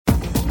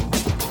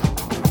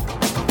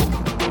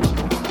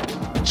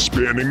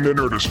Spanning the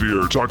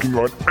nerdosphere, talking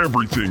about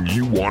everything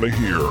you want to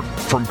hear.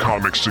 From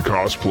comics to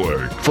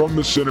cosplay, from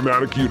the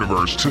cinematic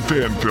universe to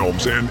fan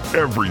films and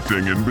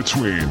everything in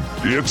between.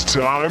 It's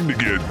time to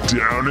get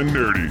down and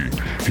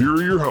nerdy. Here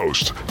are your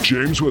hosts,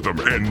 James Witham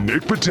and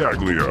Nick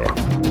Battaglia.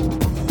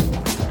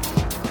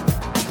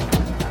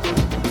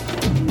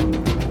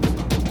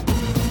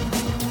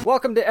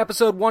 Welcome to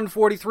episode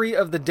 143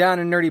 of the Down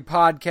and Nerdy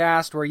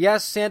podcast, where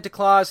yes, Santa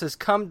Claus has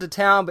come to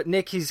town, but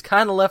Nick, he's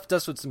kind of left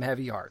us with some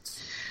heavy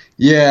hearts.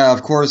 Yeah,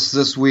 of course,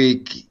 this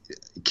week,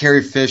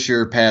 Carrie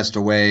Fisher passed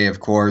away, of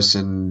course,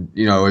 and,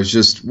 you know, it's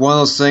just one of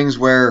those things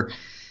where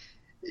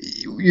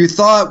you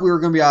thought we were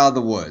going to be out of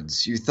the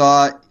woods. You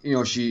thought, you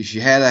know, she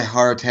had a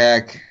heart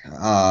attack.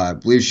 I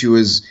believe she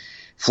was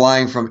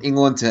flying from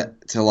England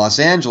to Los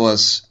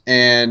Angeles,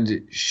 and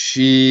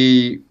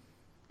it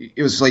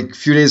was like a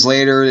few days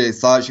later, they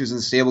thought she was in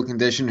stable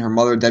condition. Her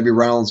mother, Debbie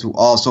Reynolds, who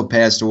also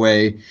passed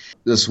away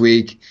this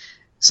week,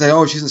 said,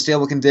 oh, she's in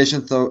stable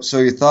condition. So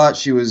you thought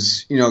she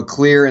was, you know,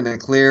 clear.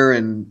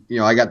 And, you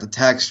know, I got the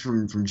text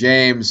from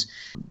James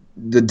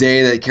the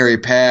day that Carrie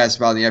passed,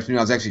 about in the afternoon.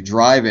 I was actually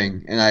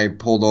driving, and I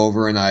pulled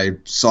over, and I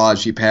saw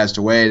she passed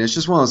away. And it's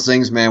just one of those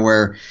things, man,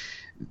 where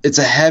it's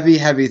a heavy,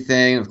 heavy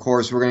thing. Of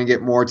course, we're going to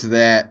get more to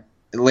that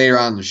later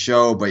on in the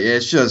show, but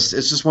it's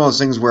just one of those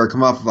things where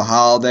come off of a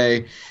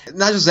holiday.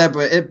 Not just that,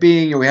 but it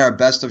being, you know, we had our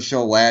best of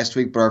show last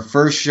week, but our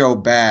first show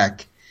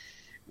back,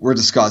 we're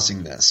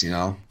discussing this, you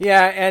know?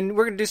 Yeah, and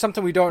we're going to do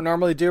something we don't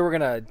normally do. We're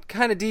going to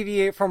kind of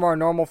deviate from our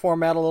normal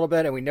format a little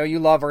bit, and we know you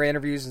love our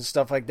interviews and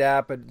stuff like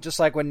that, but just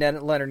like when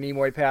Leonard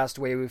Nimoy passed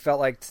away, we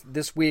felt like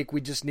this week we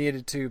just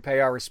needed to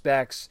pay our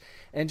respects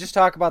and just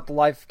talk about the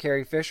life of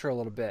Carrie Fisher a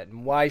little bit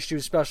and why she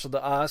was special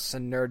to us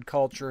and nerd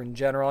culture in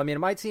general. I mean, it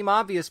might seem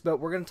obvious, but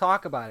we're going to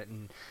talk about it,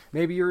 and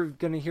maybe you're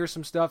going to hear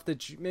some stuff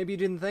that maybe you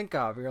didn't think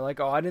of. You're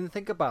like, oh, I didn't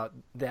think about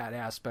that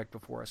aspect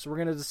before, so we're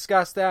going to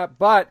discuss that,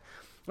 but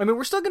I mean,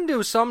 we're still going to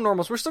do some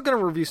normals. We're still going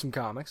to review some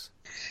comics.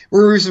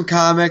 We'll review some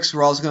comics.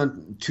 We're also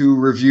going to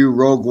review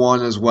Rogue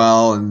One as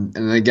well. And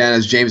again,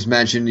 as James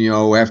mentioned, you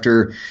know,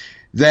 after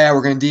that,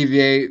 we're going to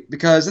deviate.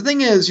 Because the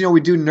thing is, you know,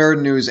 we do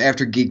nerd news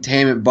after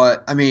Geektainment.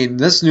 But, I mean,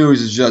 this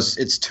news is just,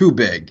 it's too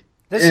big.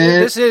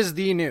 This is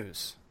the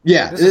news.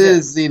 Yeah, it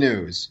is the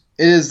news.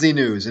 It is the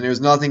news. And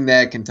there's nothing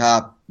that can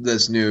top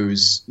this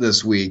news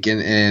this week.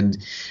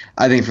 And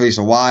I think for at least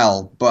a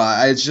while.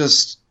 But it's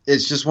just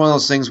one of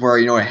those things where,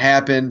 you know, it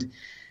happened.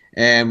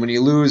 And when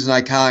you lose an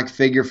iconic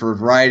figure for a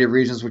variety of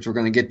reasons, which we're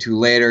going to get to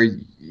later,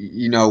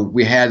 you know,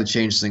 we had to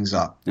change things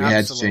up.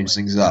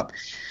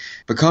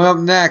 But coming up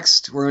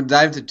next, we're going to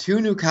dive into two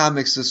new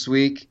comics this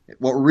week.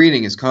 What we're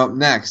reading is coming up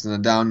next in the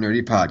Down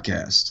Nerdy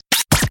Podcast.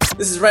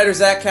 This is writer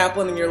Zach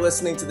Kaplan, and you're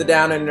listening to the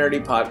Down and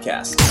Nerdy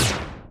Podcast.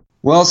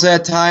 Well, it's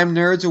that time,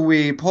 nerds, where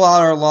we pull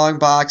out our long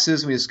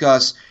boxes and we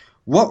discuss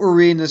what we're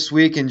reading this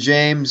week. And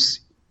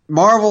James,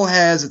 Marvel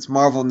has its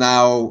Marvel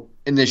Now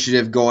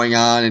initiative going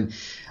on, and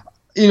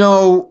you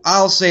know,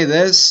 I'll say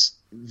this,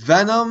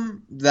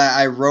 Venom, that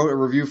I wrote a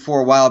review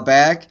for a while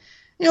back,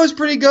 you know, it was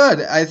pretty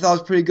good. I thought it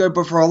was pretty good,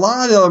 but for a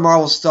lot of the other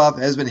Marvel stuff,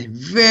 it has been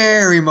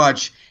very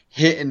much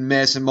hit and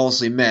miss, and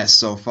mostly miss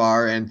so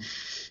far. And,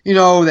 you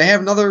know, they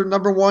have another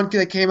number one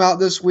that came out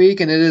this week,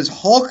 and it is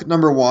Hulk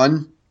number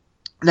one.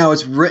 Now,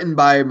 it's written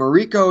by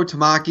Mariko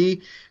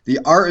Tamaki.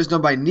 The art is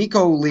done by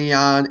Nico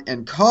Leon,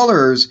 and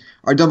colors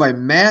are done by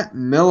Matt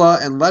Milla,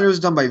 and letters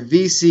done by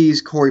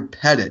VC's Corey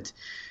Pettit.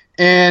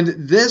 And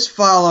this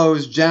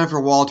follows Jennifer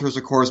Walters.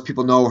 Of course,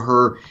 people know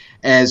her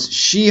as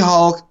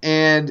She-Hulk.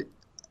 And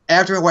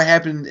after what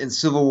happened in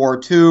Civil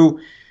War II,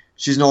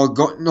 she's no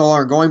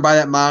longer going by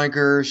that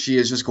moniker. She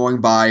is just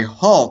going by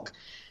Hulk.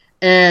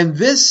 And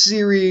this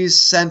series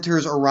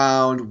centers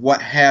around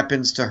what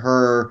happens to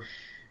her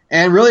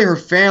and really her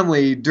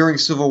family during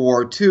Civil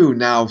War II.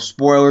 Now,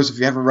 spoilers, if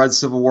you haven't read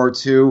Civil War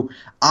II,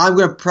 I'm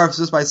going to preface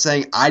this by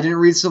saying I didn't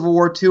read Civil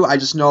War II. I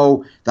just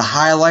know the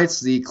highlights,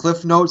 the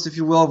cliff notes, if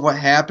you will, of what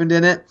happened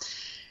in it.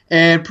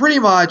 And pretty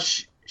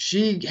much,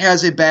 she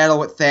has a battle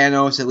with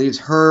Thanos that leaves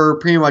her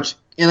pretty much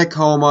in a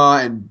coma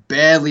and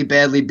badly,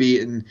 badly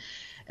beaten.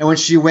 And when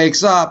she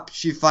wakes up,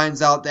 she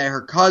finds out that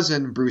her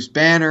cousin, Bruce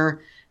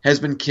Banner, has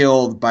been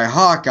killed by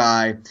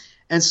Hawkeye.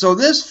 And so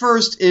this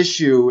first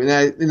issue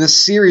in this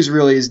series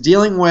really is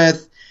dealing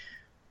with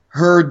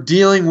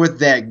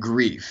that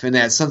grief and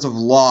that sense of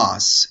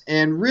loss.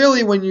 And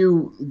really, when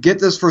you get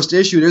this first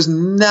issue, there's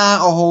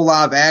not a whole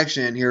lot of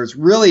action in here. It's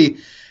really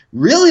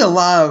a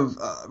lot of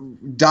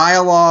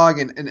dialogue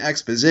and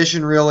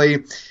exposition,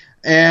 really.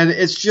 And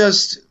it's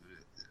just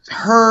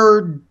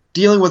her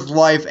dealing with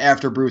life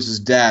after Bruce's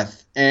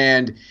death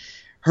and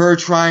her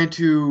trying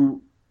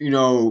to, you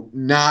know,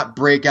 not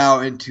break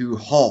out into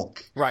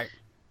Hulk. Right.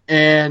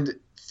 And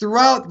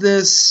throughout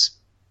this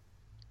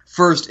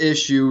first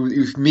issue,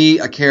 you meet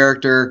a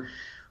character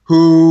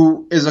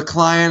who is a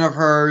client of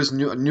hers,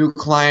 a new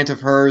client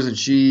of hers, and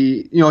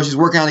she's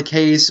working on a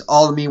case,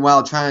 all the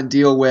meanwhile trying to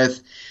deal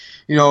with,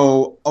 you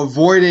know,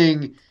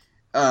 avoiding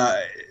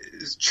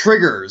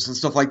triggers and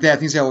stuff like that,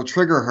 things that will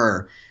trigger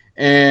her.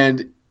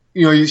 And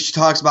she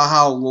talks about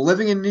how we're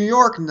living in New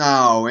York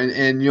now,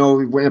 and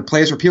we're in a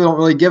place where people don't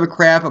really give a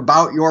crap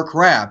about your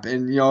crap,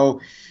 and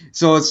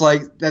so it's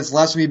like that's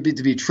less for me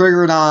to be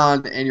triggered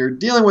on, and you're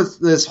dealing with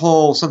this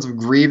whole sense of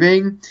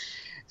grieving.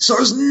 So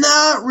there's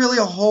not really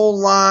a whole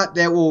lot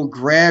that will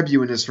grab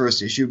you in this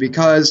first issue,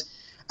 because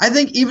I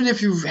think even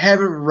if you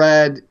haven't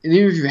read, and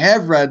even if you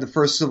have read the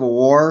first Civil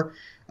War,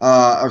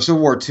 or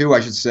Civil War II,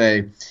 I should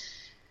say,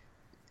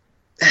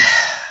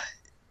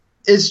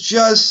 it's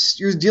just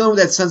you're dealing with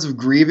that sense of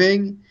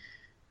grieving,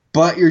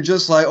 but you're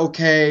just like,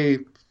 okay,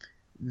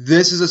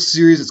 this is a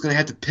series that's going to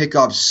have to pick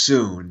up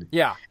soon.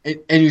 Yeah.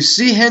 And you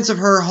see hints of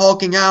her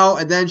hulking out,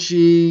 and then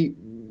she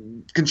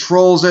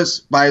controls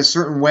it by a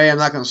certain way. I'm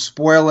not going to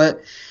spoil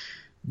it.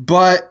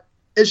 But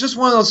it's just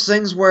one of those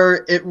things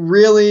where it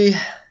really,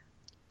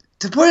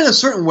 to put it in a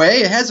certain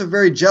way, it has a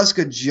very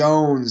Jessica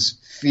Jones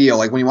feel.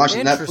 Like when you watch the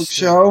Netflix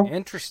show.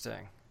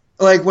 Interesting.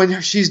 Like when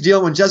Jessica's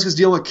dealing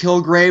with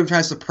Kilgrave,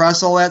 trying to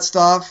suppress all that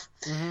stuff.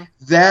 Mm-hmm.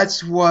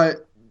 That's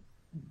what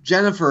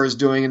Jennifer is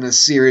doing in this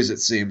series, it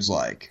seems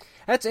like.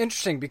 That's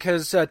interesting,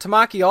 because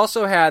Tamaki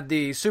also had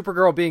the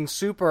Supergirl Being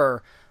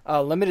Super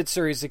limited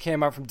series that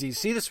came out from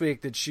DC this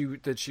week that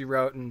she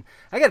wrote, and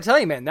I got to tell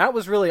you, man, that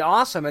was really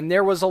awesome. And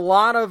there was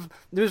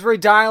very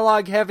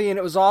dialogue heavy, and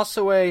it was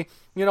also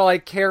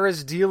like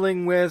Kara's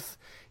dealing with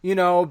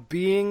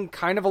being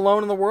kind of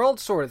alone in the world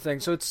sort of thing.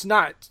 So it's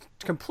not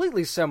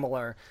completely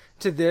similar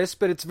to this,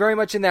 but it's very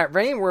much in that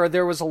vein where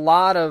there was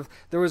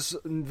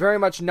very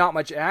much not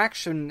much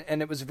action,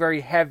 and it was a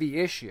very heavy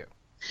issue.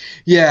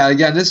 Yeah,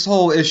 again, this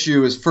whole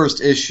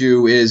first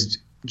issue is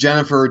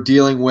Jennifer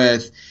dealing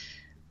with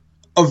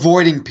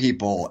avoiding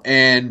people,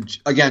 and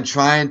again,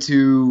 trying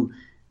to,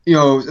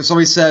 if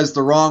somebody says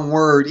the wrong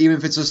word, even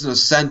if it's just in a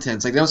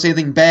sentence, like they don't say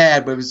anything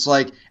bad, but if it's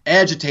like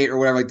agitate or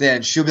whatever like that,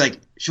 and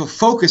she'll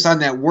focus on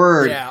that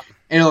word, and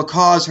it'll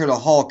cause her to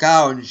hulk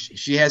out, and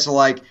she has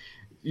to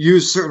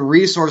use certain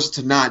resources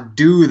to not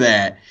do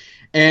that.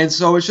 And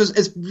so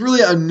it's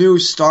really a new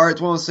start.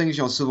 It's one of those things,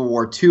 Civil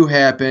War II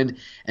happened,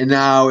 and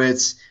now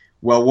it's,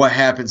 well, what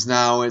happens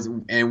now,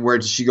 and where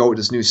does she go with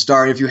this new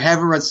start? And if you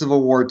haven't read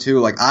Civil War II,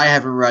 like I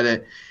haven't read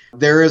it,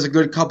 there is a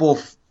good couple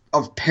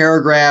of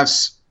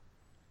paragraphs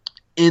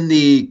in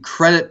the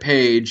credit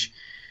page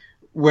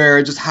where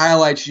it just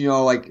highlights,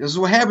 this is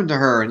what happened to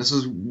her, and this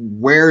is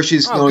where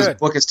this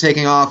book is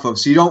taking off of,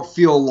 so you don't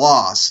feel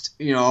lost,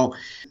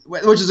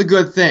 which is a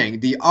good thing.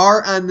 The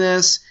art on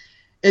this,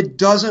 it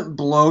doesn't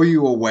blow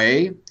you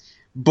away,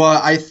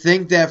 but I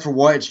think that for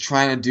what it's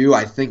trying to do,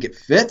 I think it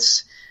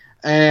fits.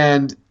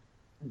 And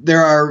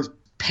there are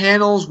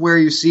panels where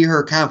you see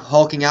her kind of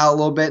hulking out a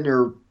little bit, and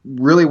they're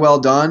really well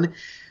done.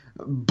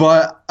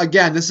 But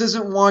again, this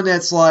isn't one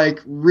that's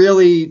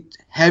really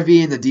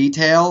heavy in the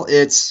detail.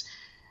 It's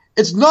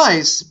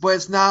nice, but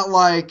it's not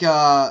like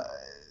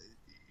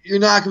you're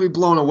not going to be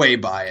blown away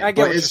by it. I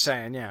get what you're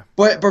saying, yeah.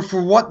 But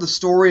for what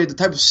the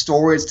type of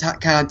story it's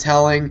kind of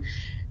telling,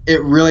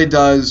 it really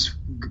does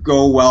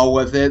go well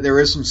with it.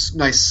 There is some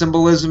nice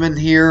symbolism in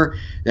here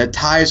that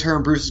ties her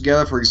and Bruce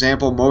together. For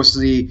example, most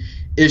of the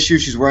issue,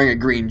 she's wearing a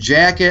green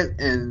jacket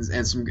and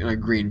some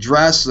green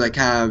dress, so that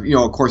kind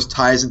of course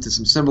ties into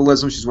some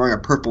symbolism. She's wearing a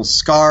purple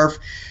scarf,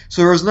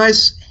 so there's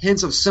nice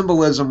hints of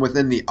symbolism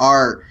within the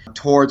art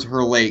towards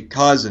her late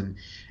cousin,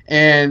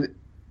 and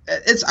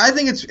I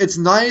think it's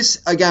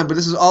nice again. But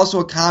this is also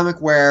a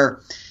comic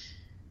where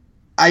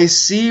I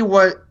see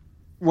what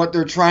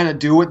they're trying to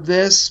do with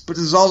this, but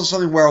this is also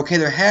something where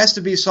there has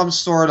to be some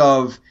sort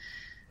of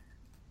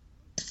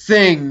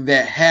thing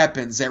that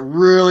happens that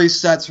really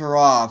sets her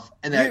off,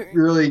 and that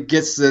really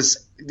gets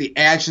the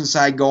action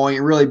side going.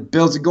 It really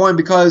builds it going,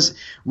 because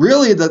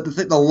really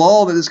the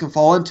lull that this can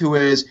fall into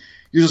is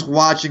you're just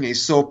watching a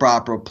soap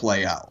opera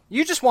play out.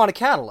 You just want a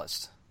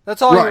catalyst.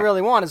 That's all you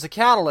really want, is a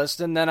catalyst,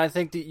 and then I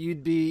think that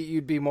you'd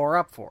be more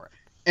up for it.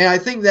 And I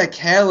think that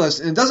catalyst,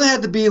 and it doesn't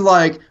have to be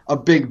like a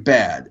big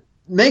bad.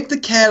 Make the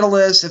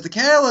catalyst, if the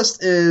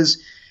catalyst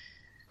is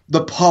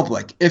the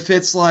public, if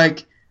it's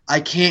like, I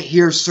can't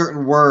hear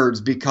certain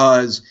words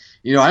because,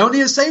 I don't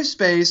need a safe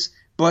space,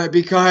 but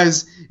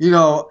because,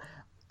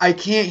 I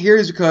can't hear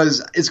this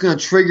because it's going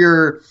to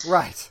trigger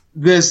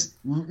this,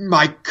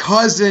 my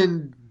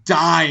cousin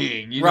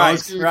dying,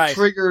 it's going to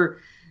trigger,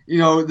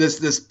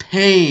 this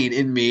pain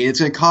in me. It's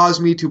going to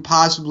cause me to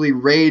possibly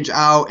rage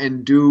out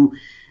and do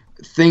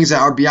things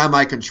that are beyond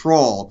my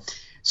control.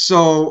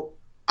 So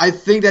I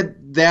think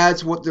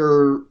that's what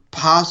they're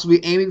possibly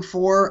aiming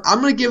for.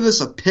 I'm going to give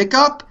this a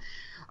pickup.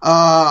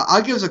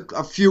 I'll give us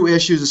a few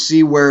issues to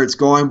see where it's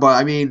going,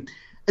 but I mean,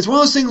 it's one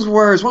of those things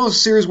where it's one of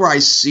those series where I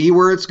see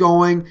where it's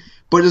going,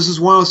 but this is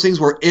one of those things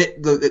where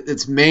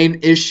its main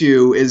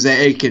issue is that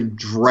it can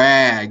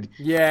drag,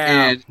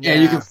 and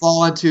you can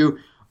fall into,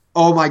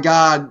 oh my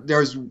God,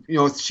 there's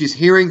she's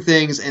hearing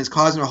things and it's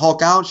causing her to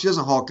hulk out. She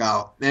doesn't hulk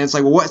out, and it's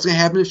like, well, what's going to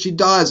happen if she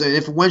does,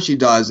 and when she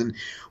does, and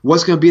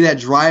what's going to be that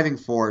driving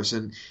force,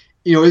 and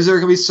is there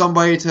going to be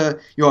somebody to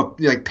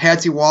like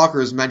Patsy Walker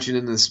is mentioned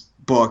in this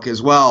book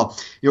as well.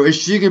 Is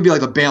she going to be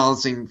like the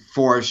balancing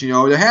force?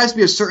 There has to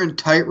be a certain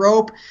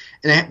tightrope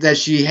that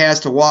she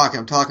has to walk.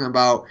 I'm talking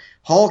about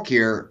Hulk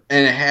here,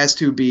 and it has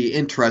to be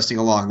interesting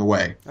along the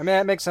way. I mean,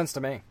 that makes sense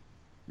to me. It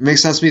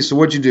makes sense to me. So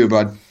what'd you do,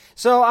 bud?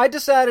 So I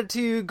decided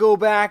to go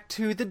back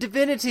to the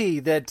Divinity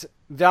that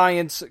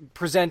Valiant's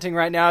presenting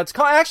right now. It's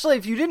called, actually,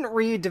 if you didn't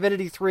read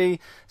Divinity 3,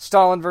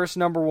 Stalinverse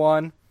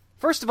 #1,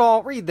 first of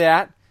all, read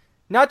that.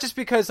 Not just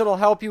because it'll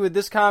help you with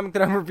this comic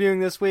that I'm reviewing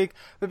this week,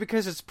 but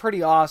because it's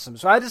pretty awesome.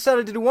 So I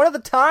decided to do one of the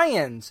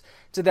tie-ins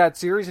to that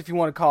series, if you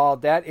want to call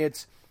it that.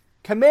 It's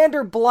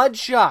Commander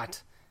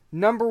Bloodshot,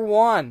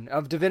 #1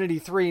 of Divinity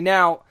 3.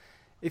 Now,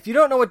 if you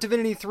don't know what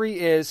Divinity 3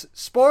 is,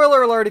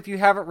 spoiler alert if you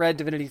haven't read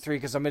Divinity 3,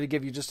 because I'm going to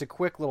give you just a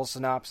quick little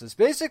synopsis.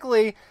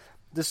 Basically,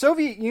 the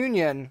Soviet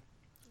Union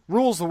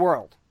rules the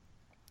world.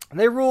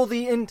 They rule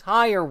the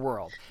entire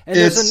world. And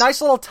there's a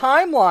nice little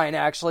timeline,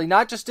 actually,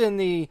 not just in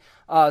the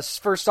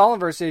first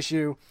Stalinverse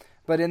issue,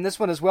 but in this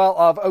one as well,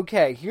 of,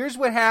 okay, here's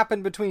what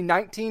happened between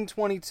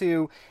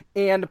 1922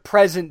 and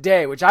present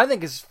day, which I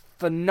think is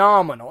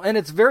phenomenal. And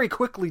it's very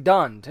quickly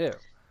done, too.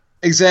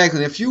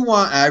 Exactly. If you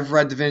want, I've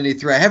read Divinity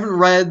 3. I haven't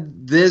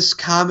read this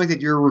comic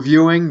that you're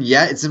reviewing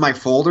yet. It's in my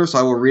folder, so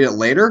I will read it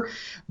later.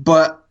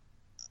 But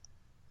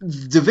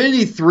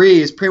Divinity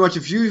 3 is pretty much,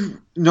 if you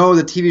know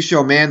the TV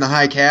show Man in the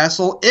High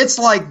Castle, it's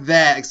like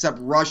that, except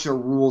Russia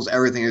rules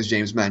everything, as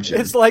James mentioned.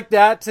 It's like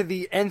that to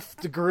the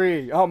nth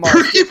degree, almost.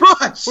 Pretty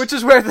much! Which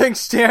is where things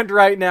stand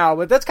right now.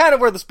 But that's kind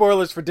of where the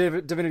spoilers for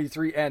Divinity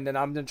 3 end, and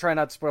I'm going to try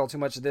not to spoil too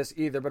much of this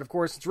either. But of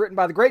course, it's written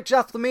by the great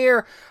Jeff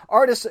Lemire,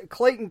 artist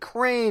Clayton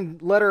Crane,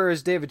 letterer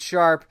is David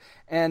Sharp,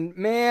 and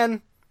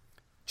man,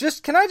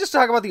 can I just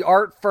talk about the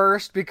art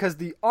first? Because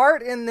the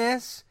art in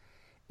this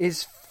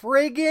is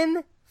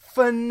friggin'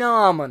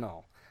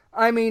 phenomenal.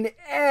 I mean,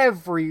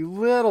 every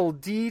little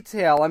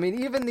detail. I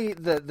mean, even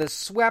the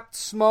swept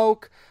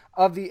smoke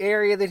of the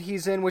area that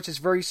he's in, which is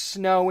very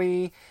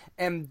snowy,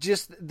 and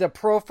just the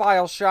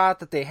profile shot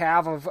that they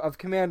have of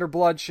Commander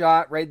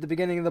Bloodshot right at the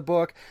beginning of the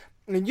book.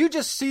 And you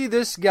just see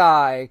this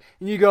guy,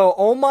 and you go,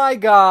 oh my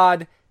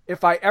god,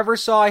 if I ever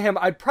saw him,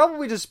 I'd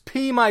probably just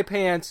pee my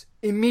pants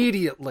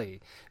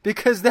immediately.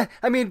 Because,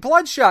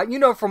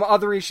 Bloodshot, from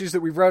other issues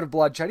that we've read of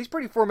Bloodshot, he's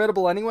pretty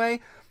formidable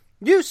anyway.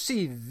 You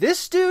see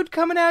this dude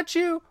coming at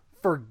you,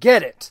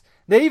 forget it.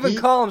 They even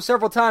call him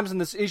several times in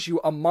this issue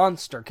a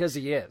monster, because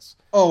he is.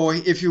 Oh,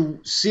 if you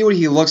see what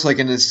he looks like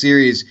in this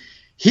series,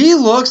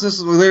 this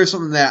is literally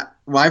something that,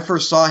 when I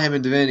first saw him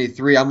in Divinity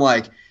 3, I'm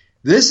like,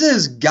 this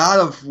is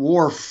God of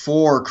War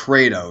 4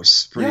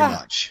 Kratos, pretty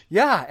much.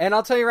 Yeah, and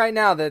I'll tell you right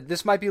now that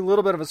this might be a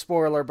little bit of a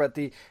spoiler, but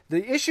the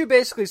issue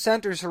basically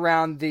centers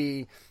around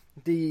the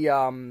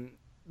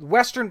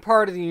western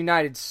part of the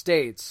United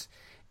States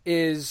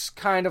is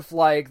kind of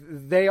like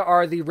they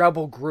are the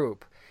rebel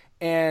group,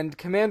 and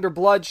Commander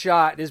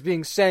Bloodshot is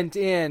being sent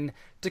in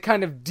to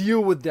kind of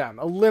deal with them,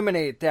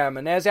 eliminate them,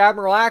 and as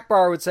Admiral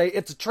Akbar would say,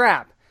 it's a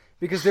trap,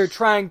 because they're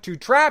trying to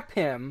trap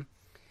him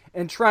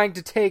and trying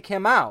to take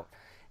him out.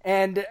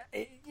 And,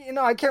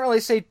 I can't really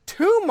say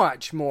too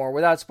much more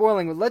without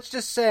spoiling, but let's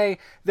just say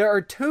there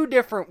are two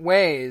different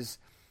ways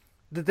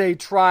that they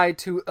try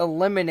to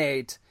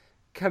eliminate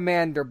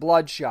Commander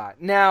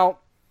Bloodshot. Now,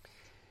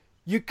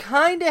 you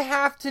kind of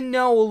have to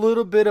know a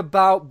little bit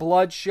about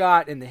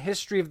Bloodshot and the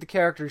history of the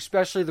character,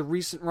 especially the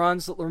recent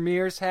runs that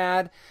Lemire's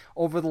had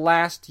over the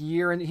last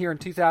year here in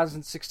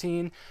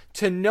 2016,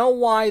 to know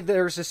why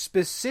there's a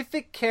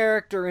specific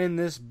character in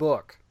this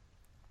book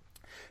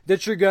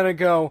that you're going to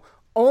go,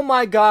 oh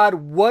my god,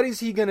 what is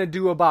he going to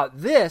do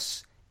about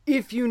this,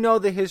 if you know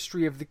the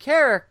history of the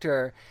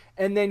character,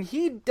 and then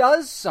he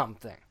does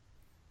something.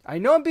 I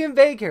know I'm being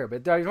vague here,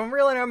 but I don't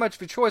really have much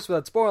of a choice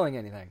without spoiling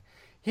anything.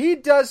 He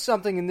does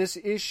something in this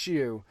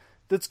issue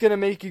that's going to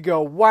make you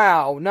go,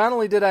 wow, not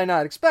only did I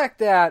not expect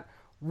that,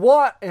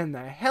 what in the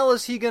hell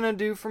is he going to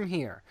do from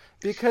here?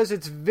 Because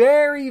it's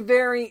very,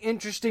 very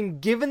interesting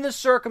given the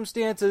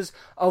circumstances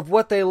of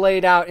what they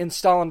laid out in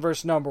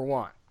Stalinverse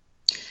 #1.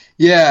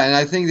 Yeah, and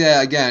I think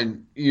that,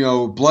 again,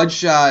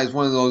 Bloodshot is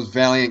one of those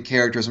Valiant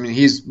characters. I mean,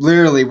 he's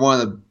literally one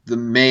of the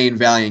main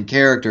Valiant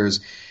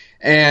characters.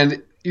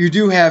 And you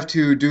do have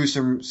to do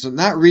some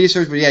not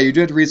research, but yeah, you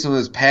do have to read some of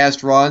his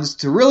past runs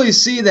to really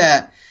see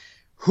that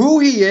who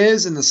he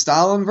is in the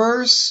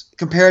Stalinverse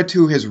compared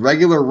to his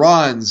regular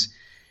runs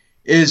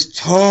is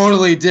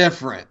totally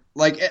different.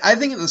 Like, I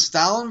think in the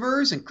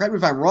Stalinverse, and correct me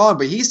if I'm wrong,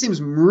 but he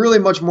seems really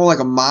much more like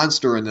a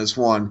monster in this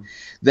one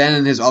than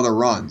in his other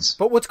runs.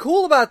 But what's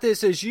cool about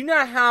this is,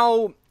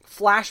 how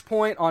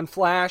Flashpoint on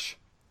Flash,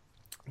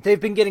 they've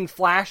been getting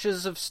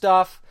flashes of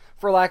stuff,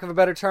 for lack of a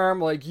better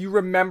term, like you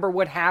remember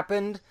what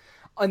happened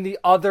in the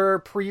other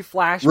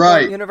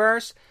pre-Flashpoint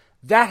universe?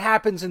 That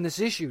happens in this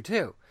issue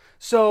too.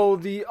 So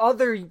the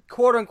other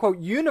quote-unquote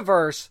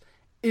universe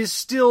is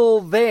still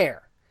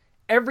there.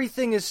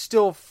 Everything is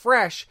still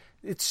fresh.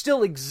 It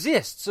still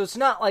exists. So it's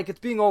not like it's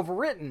being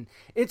overwritten.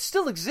 It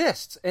still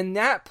exists. And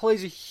that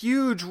plays a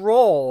huge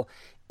role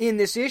in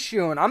this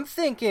issue. And I'm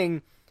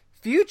thinking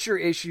future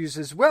issues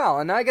as well.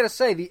 And I gotta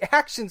say, the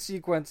action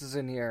sequences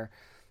in here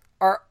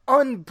are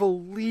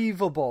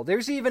unbelievable.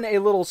 There's even a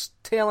little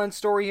tail-end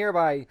story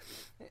here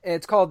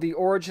it's called The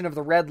Origin of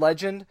the Red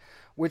Legend,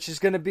 which is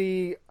going to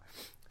be,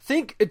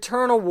 think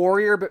Eternal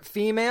Warrior, but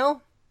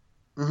female.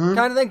 Kind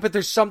of thing, but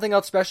there's something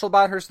else special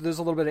about her, so there's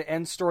a little bit of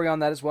end story on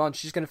that as well, and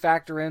she's going to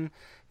factor in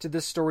to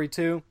this story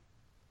too.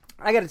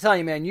 I got to tell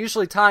you, man,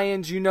 usually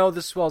tie-ins, you know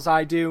this as well as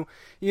I do.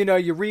 You know,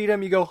 you read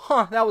them, you go,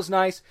 that was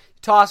nice.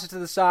 You toss it to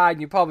the side,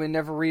 and you probably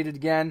never read it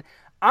again.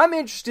 I'm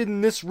interested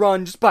in this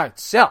run just by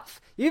itself.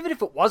 Even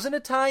if it wasn't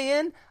a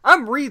tie-in,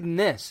 I'm reading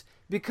this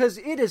because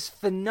it is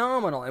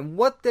phenomenal. And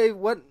what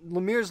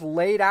Lemire's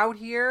laid out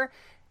here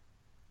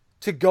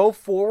to go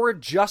forward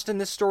just in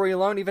this story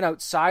alone, even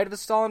outside of the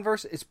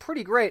Stalinverse, is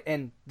pretty great.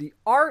 And the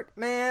art,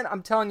 man,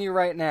 I'm telling you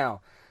right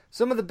now,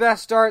 some of the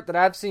best art that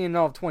I've seen in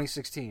all of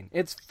 2016.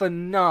 It's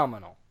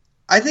phenomenal.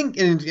 I think,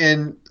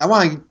 and I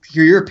want to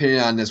hear your opinion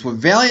on this. What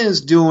Valiant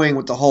is doing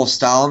with the whole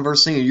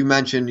Stalinverse thing, and you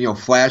mentioned,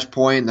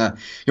 Flashpoint,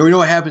 we know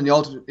what happened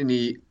in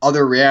the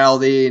other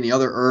reality, and the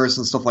other Earths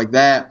and stuff like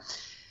that.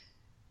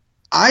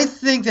 I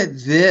think that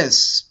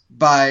this,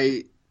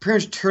 by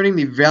pretty much turning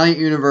the Valiant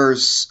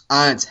universe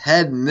on its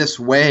head in this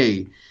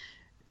way,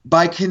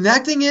 by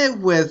connecting it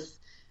with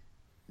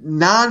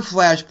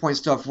non-Flashpoint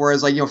stuff,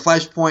 whereas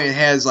Flashpoint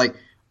has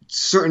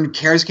certain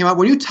characters came out.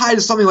 When you tie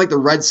to something like the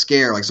Red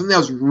Scare, something that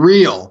was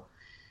real,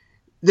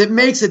 that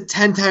makes it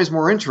 10 times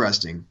more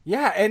interesting.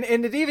 Yeah, and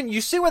it even, you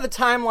see where the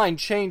timeline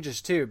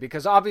changes too,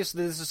 because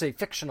obviously this is a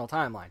fictional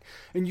timeline.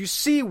 And you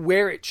see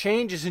where it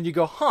changes and you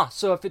go,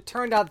 so if it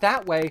turned out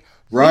that way,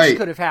 this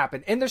could have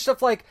happened. And there's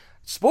stuff like,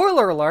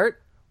 spoiler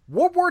alert,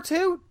 World War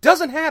II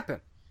doesn't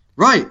happen.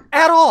 Right.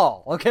 At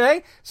all,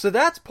 okay? So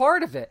that's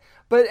part of it.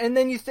 But and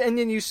then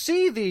you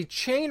see the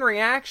chain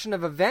reaction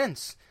of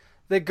events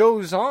that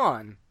goes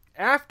on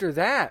after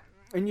that,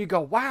 and you go,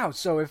 wow,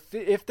 so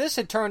if this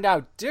had turned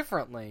out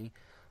differently,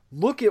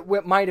 look at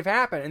what might have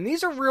happened. And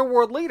these are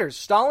real-world leaders.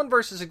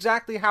 Stalinverse is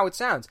exactly how it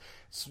sounds.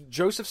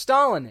 Joseph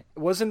Stalin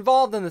was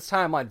involved in this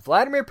timeline.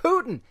 Vladimir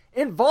Putin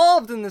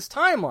involved in this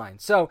timeline.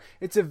 So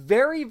it's a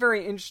very,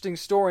 very interesting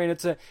story,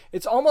 and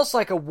it's almost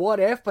like a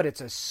what-if, but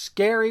it's a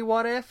scary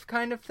what-if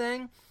kind of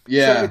thing.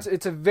 Yeah. So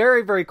it's a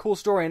very, very cool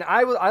story, and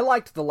I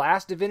liked the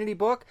last Divinity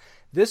book.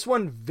 This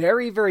one,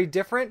 very, very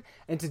different,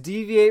 and to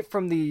deviate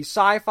from the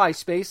sci-fi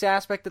space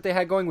aspect that they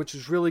had going, which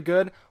was really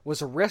good,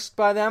 was a risk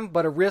by them,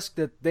 but a risk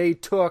that they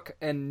took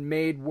and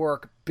made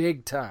work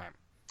big time.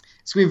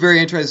 It's going to be very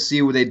interesting to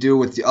see what they do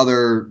with the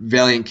other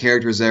Valiant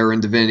characters that are in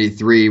Divinity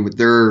 3 with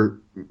their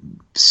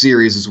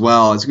series as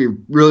well. It's going to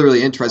be really,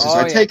 really interesting.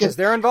 Oh, because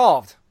they're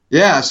involved.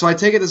 Yeah, so I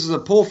take it this is a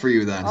pull for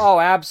you then. Oh,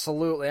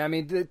 absolutely. I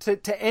mean,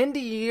 to end the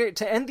year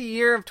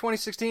of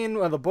 2016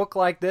 with a book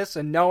like this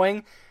and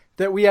knowing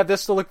that we have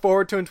this to look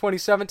forward to in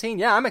 2017,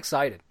 yeah, I'm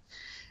excited.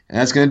 And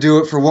that's going to do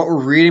it for what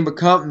we're reading. But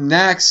come up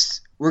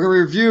next, we're going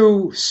to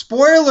review,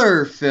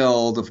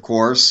 spoiler-filled, of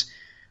course,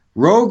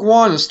 Rogue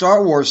One, a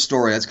Star Wars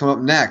story. That's coming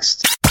up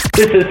next.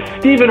 This is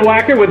Stephen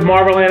Wacker with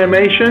Marvel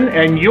Animation,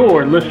 and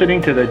you're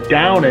listening to the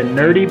Down and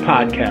Nerdy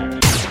Podcast.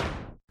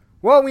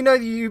 Well, we know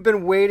that you've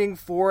been waiting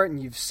for it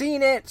and you've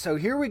seen it, so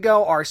here we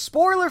go. Our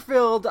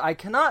spoiler-filled, I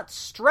cannot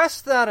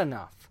stress that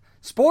enough,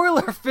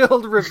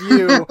 spoiler-filled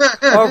review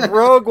of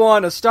Rogue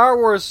One, a Star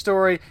Wars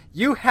story.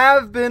 You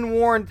have been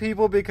warned,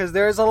 people, because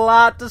there's a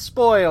lot to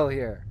spoil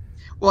here.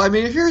 Well, I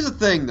mean, here's the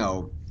thing,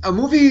 though. A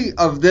movie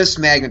of this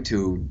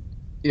magnitude,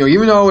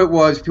 even though it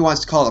was, if you want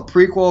to call it a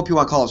prequel, if you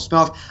want to call it a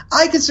spinoff,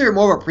 I consider it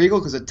more of a prequel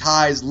because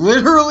it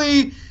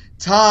literally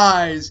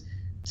ties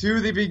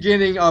to the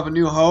beginning of A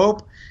New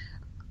Hope.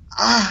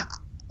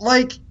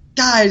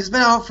 Guys, it's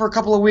been out for a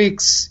couple of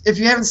weeks. If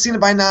you haven't seen it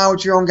by now,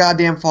 it's your own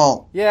goddamn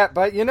fault. Yeah,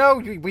 but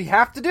we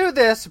have to do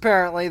this,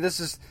 apparently. This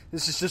is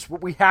just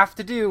what we have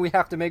to do. We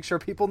have to make sure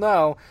people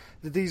know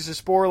that these are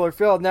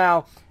spoiler-filled.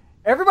 Now,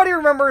 everybody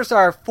remembers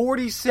our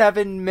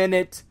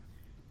 47-minute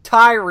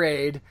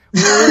tirade.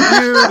 We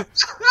reviewed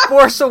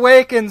Force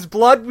Awakens,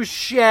 blood was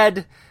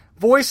shed,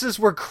 voices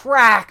were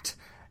cracked,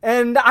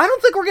 and I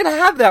don't think we're going to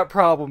have that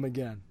problem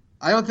again.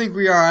 I don't think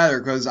we are either,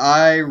 because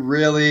I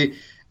really...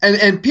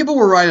 And people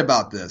were right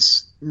about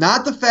this.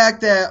 Not the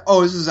fact that,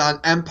 this is on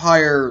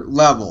Empire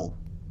level,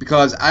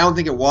 because I don't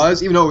think it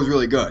was, even though it was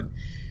really good.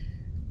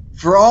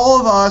 For all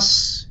of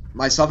us,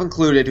 myself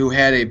included, who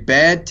had a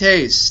bad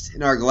taste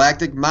in our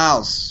galactic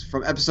mouths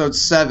from Episode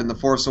 7, The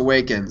Force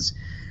Awakens,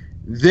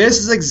 this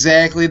is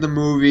exactly the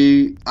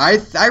movie I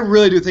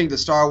really do think the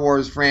Star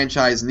Wars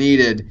franchise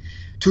needed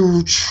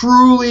to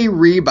truly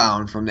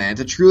rebound from that,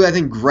 to truly, I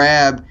think,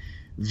 grab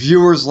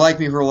viewers like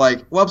me who are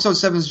like, well, Episode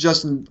 7 is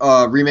just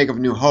a remake of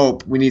New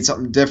Hope. We need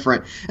something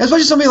different. And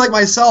especially somebody like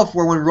myself,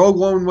 where when Rogue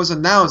One was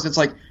announced, it's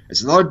like,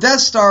 it's another Death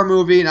Star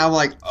movie, and I'm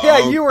like,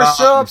 yeah, you were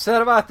so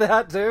upset about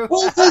that, too.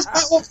 Well,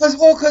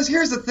 because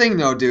here's the thing,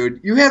 though, dude.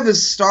 You have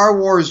this Star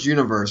Wars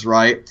universe,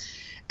 right?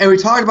 And we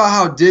talked about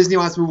how Disney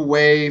wants to move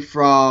away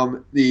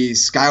from the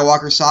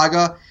Skywalker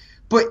saga.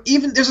 But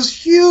even there's this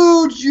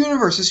huge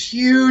universe, this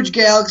huge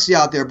galaxy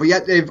out there, but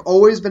yet they've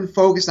always been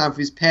focused on for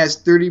these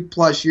past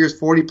 30-plus years,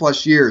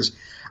 40-plus years,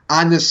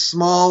 on this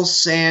small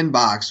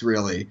sandbox,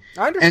 really.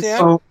 I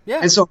understand.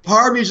 And so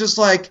part of me is just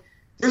like,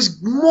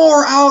 there's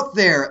more out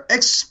there.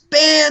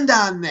 Expand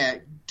on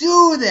that.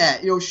 Do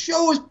that.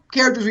 Show us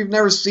characters we've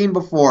never seen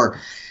before.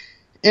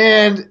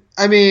 And,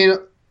 I mean,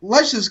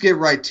 let's just get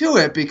right to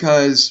it,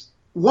 because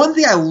one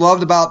thing I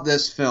loved about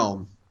this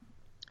film,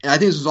 and I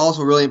think this was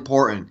also really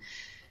important,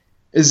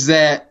 is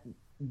that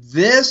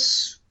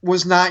this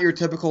was not your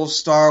typical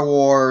Star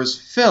Wars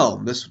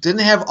film. This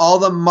didn't have all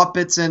the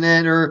Muppets in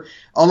it or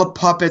all the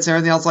puppets and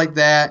everything else like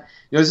that.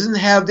 This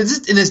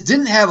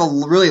didn't have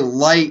a really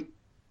light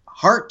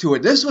heart to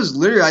it. This was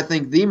literally, I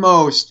think, the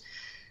most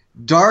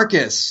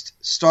darkest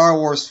Star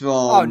Wars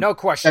film no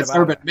question that's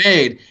ever been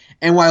made.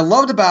 And what I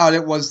loved about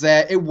it was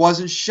that it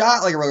wasn't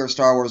shot like a regular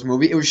Star Wars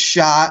movie. It was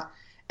shot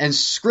and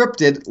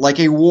scripted like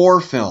a war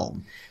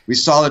film. We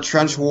saw the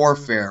trench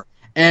warfare.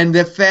 And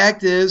the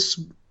fact is,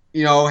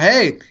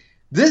 hey,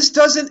 this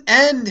doesn't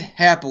end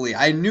happily.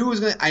 I knew it was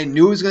going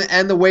to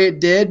end the way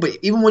it did, but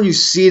even when you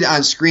see it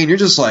on screen, you're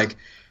just like,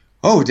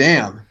 oh,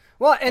 damn.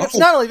 Well, and it's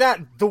not only that,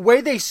 the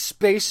way they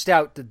spaced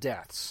out the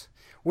deaths,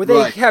 where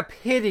they kept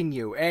hitting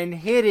you and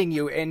hitting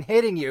you and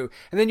hitting you,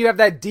 and then you have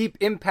that deep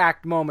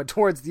impact moment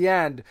towards the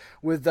end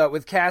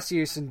with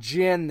Cassius and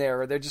Jyn there,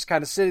 where they're just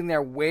kind of sitting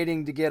there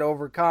waiting to get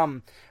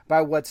overcome by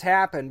what's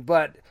happened.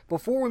 But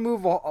before we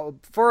move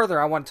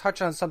further, I want to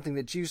touch on something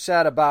that you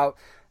said about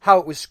how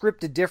it was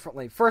scripted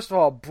differently. First of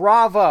all,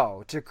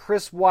 bravo to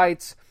Chris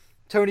Weitz,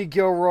 Tony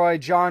Gilroy,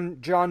 John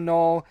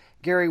Knoll,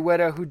 Gary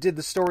Whitta, who did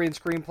the story and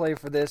screenplay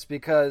for this,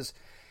 because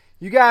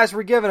you guys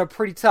were given a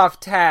pretty tough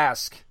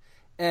task,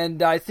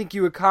 and I think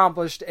you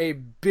accomplished a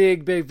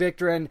big, big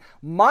victory. And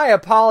my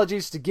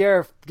apologies to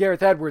Gareth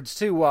Edwards,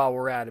 too, while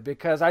we're at it,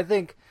 because I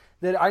think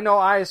that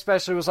I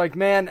especially was like,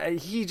 man,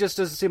 he just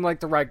doesn't seem like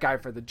the right guy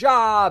for the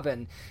job,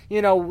 and,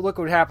 look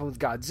what happened with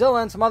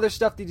Godzilla and some other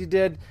stuff that he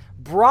did.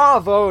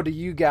 Bravo to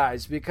you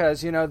guys,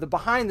 because, the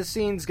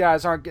behind-the-scenes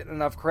guys aren't getting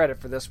enough credit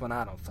for this one,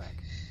 I don't think.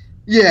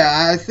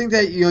 Yeah, I think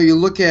that, you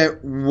look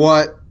at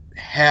what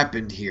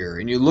happened here,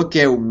 and you look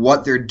at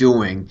what they're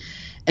doing,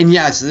 and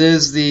yes, it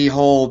is the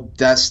whole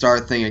Death Star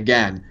thing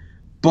again,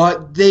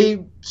 but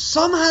they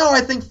somehow,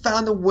 I think,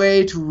 found a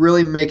way to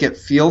really make it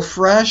feel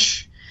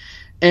fresh,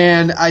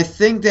 and I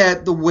think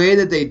that the way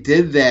that they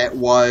did that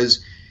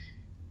was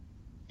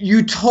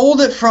you told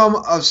it from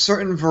a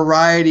certain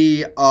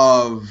variety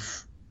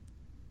of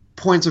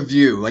points of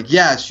view. Like,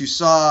 yes, you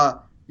saw,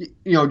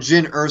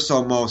 Jyn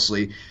Erso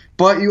mostly,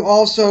 but you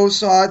also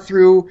saw it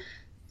through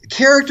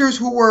characters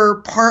who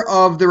were part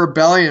of the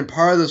rebellion,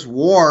 part of this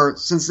war,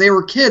 since they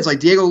were kids, like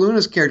Diego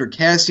Luna's character,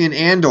 Cassian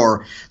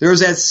Andor. There was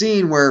that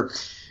scene where,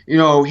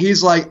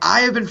 he's like,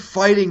 I have been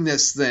fighting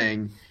this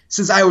thing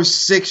since I was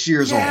 6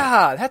 years old.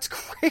 Yeah, that's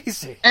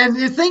crazy. And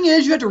the thing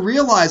is, you have to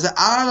realize that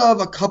out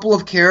of a couple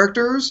of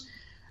characters,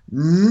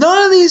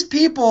 none of these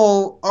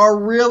people are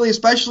really,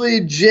 especially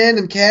Jyn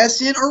and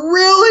Cassian, are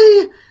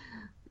really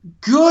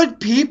good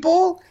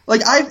people.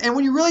 And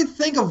when you really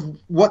think of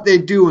what they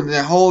do and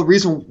the whole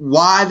reason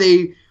why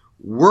they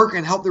work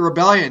and help the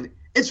rebellion,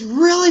 it's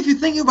really, if you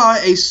think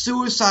about it, a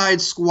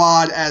Suicide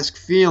Squad-esque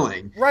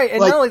feeling. Right, and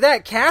not only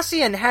that,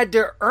 Cassian had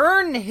to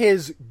earn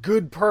his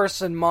good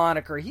person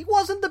moniker. He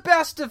wasn't the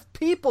best of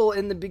people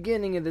in the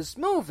beginning of this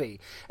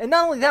movie. And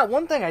not only that,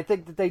 one thing I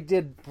think that they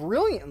did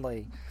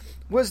brilliantly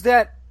was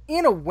that,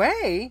 in a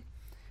way,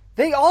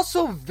 they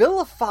also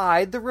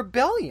vilified the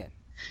rebellion.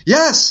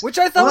 Yes. Which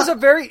I thought was a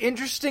very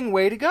interesting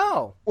way to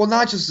go. Well,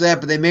 not just that,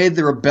 but they made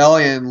the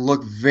rebellion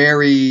look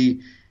very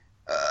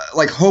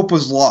like hope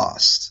was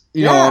lost.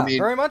 You know what I mean?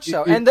 Very much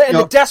so. And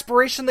the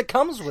desperation that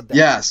comes with that.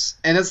 Yes.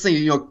 And that's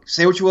the thing,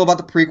 say what you will about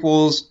the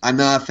prequels. I'm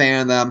not a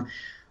fan of them.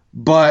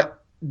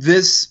 But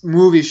this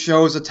movie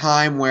shows a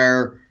time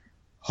where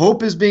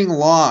hope is being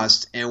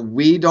lost, and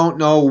we don't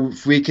know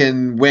if we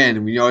can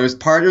win. There's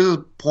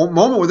a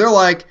moment where they're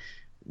like,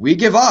 we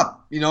give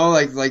up.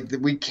 Like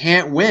we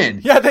can't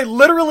win. Yeah, they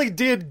literally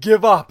did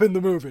give up in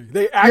the movie.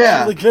 They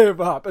actually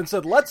gave up and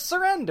said, let's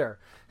surrender.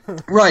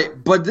 Right,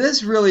 but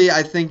this really,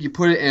 I think you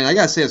put it in, I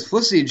gotta say this,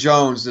 Felicity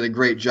Jones did a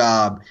great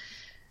job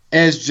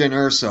as Jyn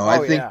Erso.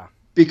 I think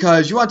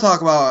because you want to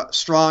talk about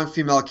strong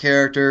female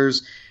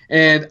characters,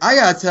 and I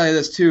gotta tell you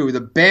this too, the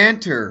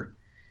banter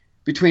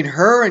between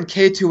her and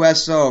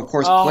K2SO, of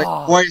course,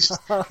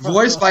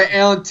 voiced by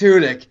Alan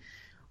Tudyk,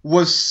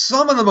 was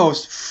some of the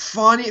most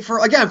funny,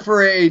 for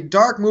a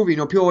dark movie,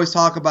 people always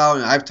talk about,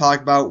 and I've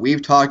talked about,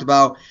 we've talked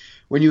about,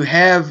 when you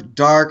have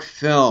dark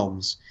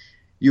films,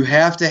 you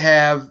have to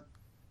have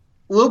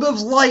a little bit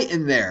of light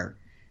in there.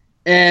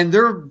 And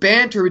their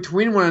banter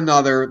between one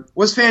another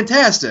was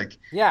fantastic.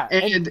 Yeah.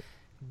 And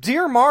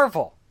dear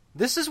Marvel,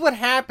 this is what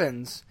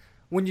happens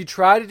when you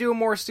try to do a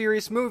more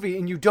serious movie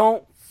and you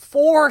don't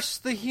force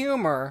the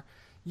humor.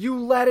 You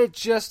let it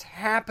just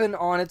happen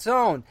on its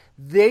own.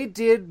 They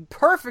did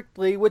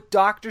perfectly what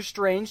Doctor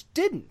Strange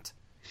didn't.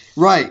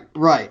 Right.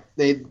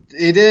 They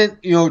didn't,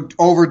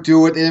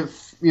 overdo it. They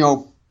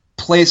didn't,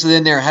 place it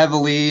in there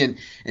heavily and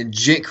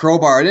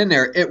crowbar it in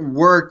there. It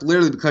worked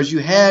literally because you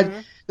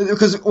had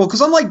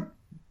because unlike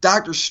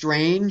Doctor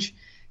Strange,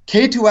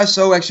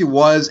 K2SO actually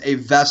was a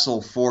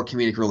vessel for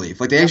comedic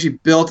relief. Like, they actually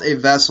built a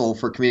vessel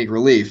for comedic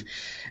relief.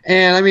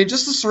 And, I mean,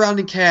 just the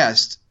surrounding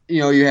cast,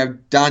 you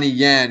have Donnie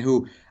Yen,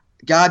 who,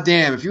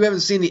 goddamn, if you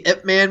haven't seen the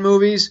Ip Man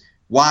movies,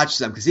 watch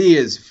them, because he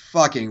is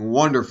fucking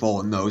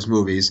wonderful in those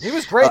movies. He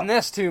was great in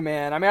this, too,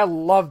 man. I mean, I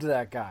loved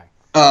that guy.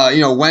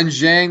 Wen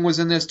Zhang was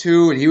in this,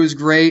 too, and he was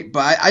great.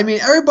 But, I mean,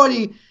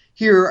 everybody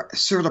here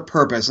served a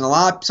purpose.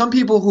 And some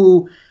people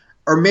who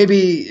are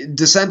maybe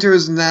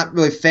dissenters and not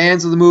really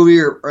fans of the movie,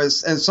 or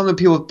as some of the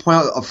people point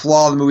out a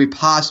flaw in the movie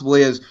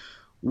possibly is,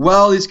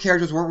 well, these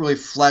characters weren't really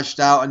fleshed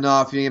out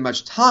enough, you didn't get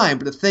much time.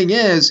 But the thing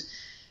is,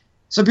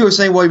 some people are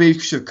saying, well, maybe you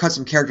should have cut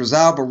some characters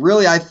out. But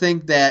really, I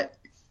think that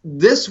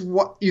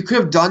you could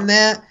have done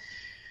that.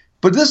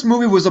 But this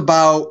movie was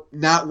about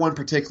not one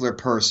particular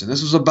person.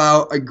 This was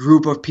about a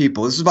group of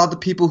people. This is about the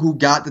people who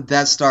got the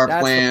Death Star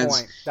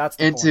plans. That's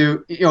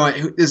the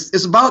point.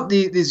 It's about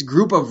this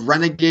group of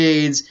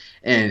renegades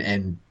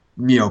and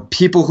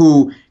people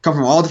who come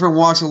from all different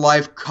walks of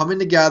life coming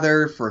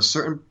together for a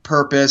certain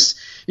purpose.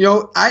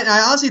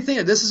 I honestly think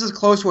that this is as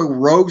close to a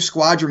Rogue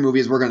Squadron movie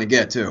as we're going to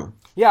get, too.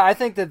 Yeah, I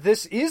think that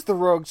this is the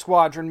Rogue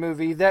Squadron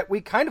movie that we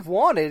kind of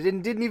wanted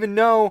and didn't even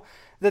know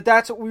that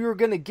that's what we were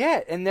going to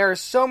get. And there are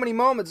so many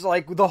moments,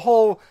 like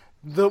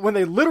when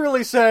they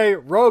literally say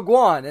Rogue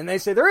One, and they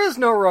say there is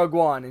no Rogue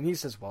One, and he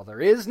says, well,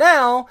 there is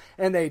now,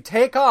 and they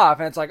take off,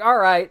 and it's like, all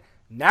right,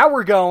 now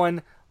we're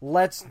going,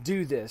 let's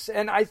do this.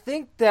 And I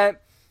think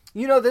that,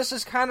 this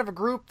is kind of a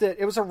group that,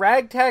 it was a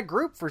ragtag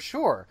group for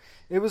sure.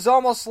 It was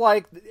almost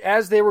like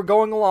as they were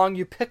going along,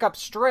 you pick up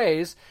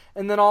strays,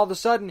 and then all of a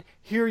sudden,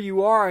 here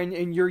you are,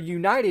 and you're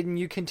united, and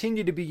you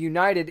continue to be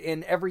united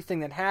in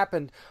everything that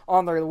happened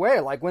on their way.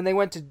 Like when they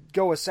went to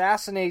go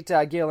assassinate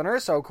Galen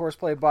Erso, of course,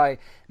 played by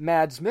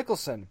Mads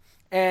Mikkelsen,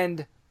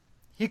 and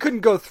he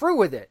couldn't go through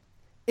with it.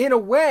 In a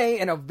way,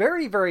 in a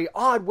very, very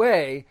odd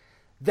way,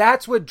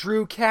 that's what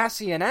drew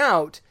Cassian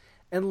out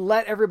and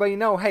let everybody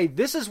know, hey,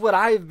 this is what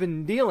I've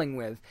been dealing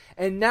with,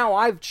 and now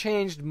I've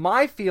changed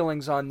my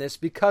feelings on this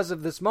because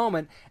of this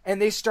moment, and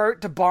they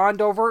start to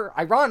bond over,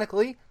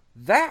 ironically,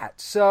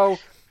 that. So,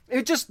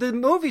 the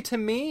movie, to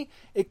me,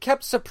 it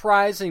kept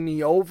surprising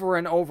me over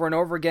and over and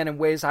over again in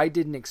ways I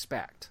didn't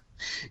expect.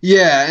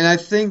 Yeah, and I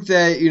think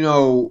that, you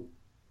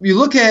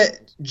look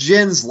at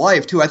Jin's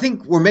life, too. I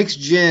think what makes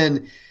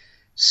Jin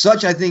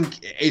such, I think,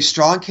 a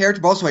strong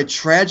character, but also a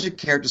tragic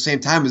character at the same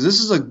time, is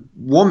this is a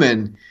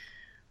woman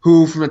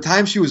who, from the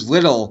time she was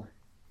little,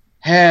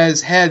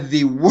 has had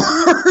the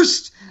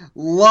worst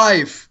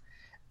life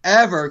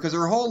ever, because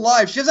her whole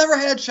life, she has never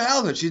had a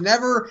childhood. She's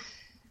never,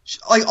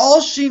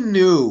 all she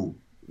knew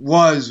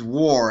was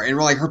war, and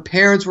her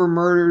parents were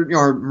murdered,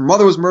 her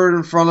mother was murdered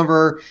in front of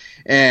her,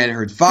 and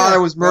her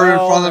father was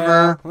murdered in front of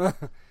her.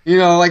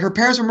 Her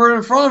parents were murdered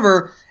in front of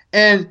her,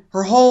 and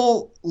her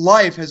whole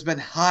life has been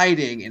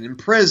hiding and in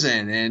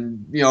prison,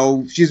 and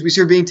we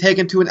see her being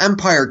taken to an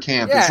Empire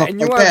camp. Yeah, and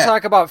you want to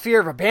talk about fear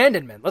of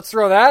abandonment? Let's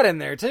throw that in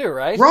there too,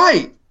 right?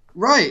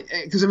 Right.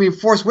 Because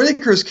Forrest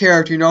Whitaker's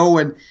character,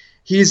 when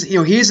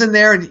he's in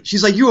there and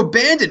she's like, "You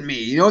abandoned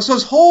me," So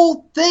his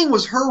whole thing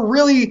was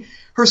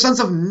her sense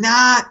of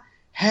not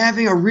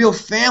having a real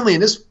family,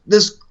 and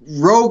this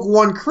Rogue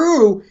One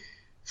crew,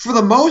 for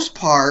the most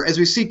part, as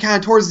we see kind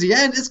of towards the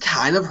end, it's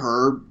kind of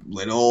her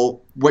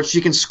little, what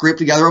she can scrape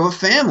together of a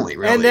family,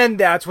 really. And then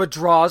that's what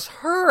draws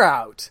her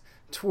out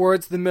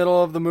towards the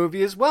middle of the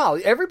movie as well.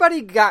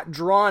 Everybody got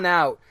drawn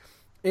out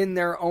in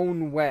their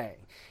own way.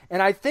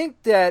 And I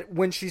think that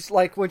when she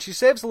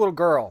saves the little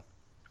girl,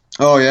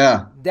 oh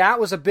yeah, that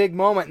was a big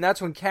moment, and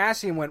that's when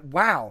Cassian went,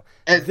 wow,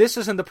 this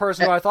isn't the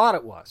person who I thought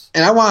it was.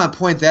 And I want to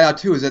point that out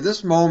too, is that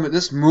this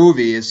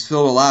movie is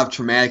filled with a lot of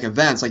traumatic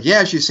events. Like,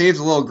 yeah, she saves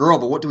the little girl,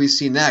 but what do we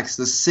see next?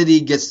 The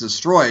city gets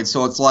destroyed.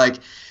 So it's like,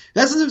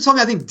 that's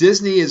something I think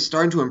Disney is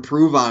starting to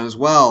improve on as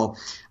well,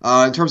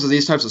 in terms of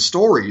these types of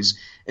stories,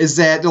 is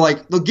that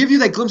they'll give you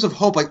that glimpse of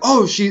hope, like,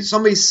 oh,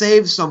 somebody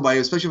saved somebody,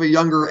 especially of a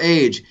younger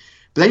age.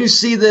 But then you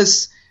see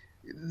this,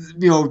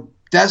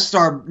 Death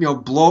Star,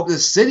 blow up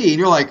this city, and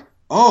you're like,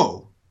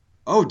 oh,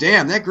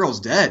 damn, that girl's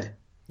dead.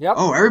 Yep.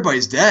 Oh,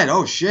 everybody's dead.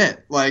 Oh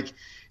shit. They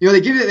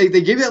give you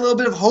that little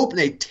bit of hope, and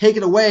they take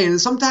it away,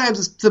 and sometimes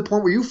it's to the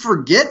point where you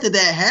forget that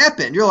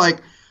happened. You're like,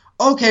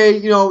 okay,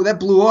 that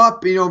blew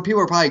up, people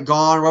are probably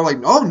gone. We're like,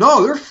 oh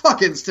no, they're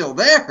fucking still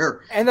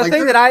there. And the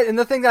thing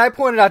that I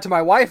pointed out to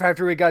my wife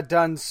after we got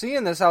done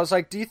seeing this, I was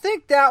like, do you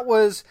think that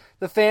was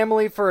the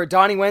family for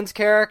Donnie Yen's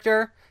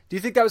character? Do you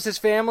think that was his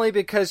family?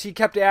 Because he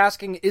kept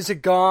asking, is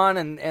it gone?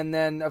 And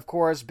then, of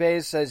course,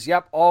 Baze says,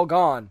 yep, all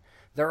gone.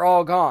 They're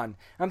all gone.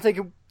 I'm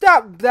thinking,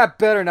 that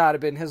better not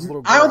have been his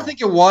little girl. I don't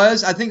think it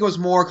was. I think it was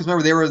more, because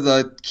remember, they were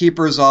the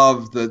keepers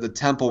of the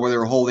temple where they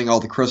were holding all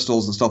the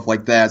crystals and stuff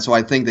like that. So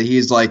I think that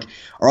he's like,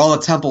 are all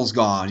the temples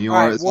gone? All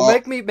right, well,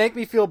 make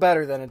me feel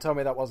better then and tell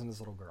me that wasn't his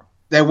little girl.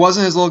 That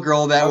wasn't his little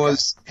girl. That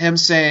was him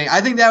saying, I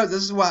think this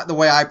is the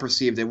way I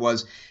perceived it,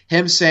 was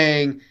him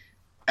saying,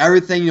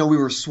 everything, we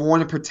were sworn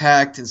to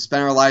protect and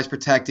spend our lives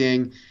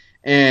protecting,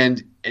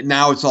 and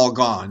now it's all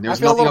gone. I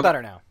feel a little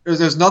better now.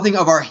 There's nothing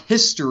of our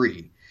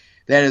history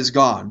that is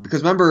gone.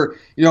 Because remember,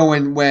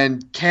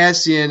 when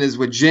Cassian is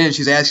with Jin,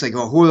 she's asking,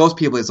 like, oh, who are those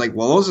people? It's like,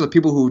 well, those are the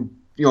people who,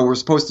 were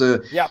supposed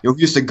to, who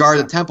used to guard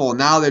the temple, and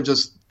now they're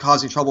just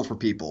causing trouble for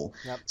people.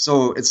 Yep.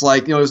 So it's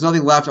like, there's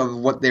nothing left of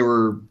what they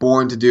were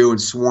born to do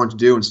and sworn to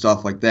do and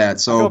stuff like that.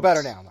 So I feel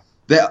better now.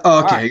 Okay,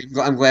 right.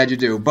 I'm glad you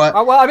do. But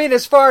well, I mean,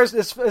 as far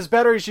as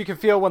better as you can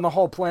feel when the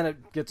whole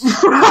planet gets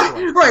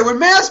right. When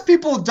mass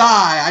people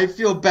die, I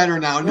feel better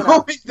now,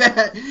 knowing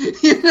that.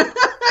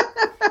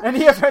 And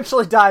he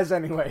eventually dies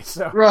anyway,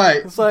 so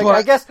right. It's like,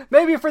 I guess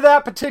maybe for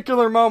that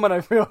particular moment,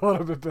 I feel a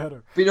little bit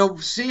better. But,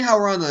 seeing how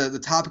we're on the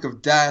topic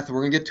of death,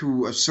 we're gonna get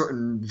to a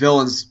certain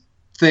villain's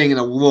thing in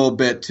a little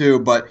bit too,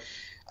 but.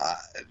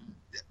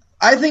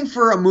 I think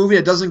for a movie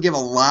that doesn't give a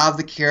lot of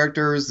the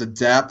characters the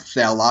depth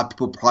that a lot of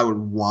people probably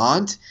would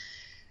want,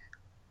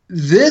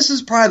 this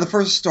is probably the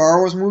first Star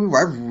Wars movie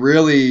where I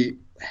really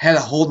had to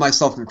hold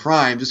myself from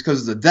crying just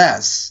because of the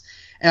deaths.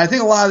 And I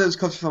think a lot of this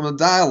comes from the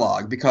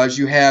dialogue, because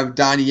you have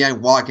Donnie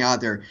Yen walking out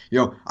there,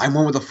 I'm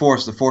one with the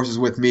Force is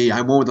with me,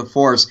 I'm one with the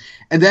Force.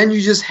 And then you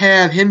just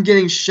have him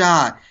getting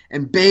shot,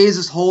 and Baze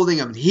is holding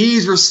him, and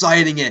he's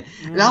reciting it.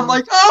 And I'm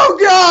like, oh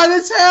God,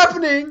 it's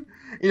happening!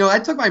 I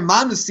took my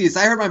mom to see this.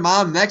 I heard my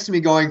mom next to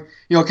me going,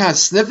 kind of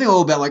sniffing a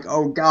little bit, like,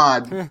 oh,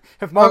 God.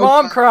 If my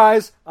mom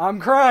cries, I'm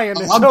crying.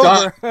 It's I'm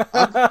over. done.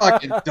 I'm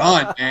fucking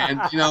done,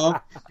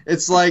 man.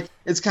 It's like,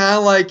 it's kind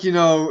of like,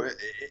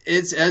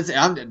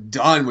 I'm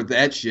done with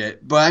that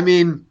shit. But, I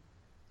mean,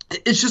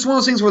 it's just one of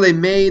those things where they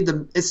made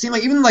it seemed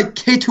like, even like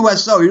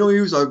K2SO,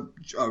 he was a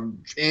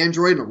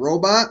android and a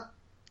robot.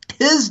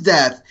 His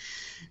death,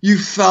 you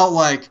felt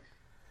like,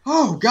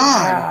 oh,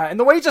 God. Yeah, and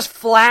the way he just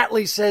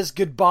flatly says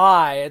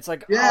goodbye, it's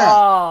like,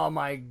 oh,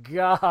 my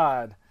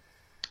God.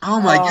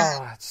 Oh, my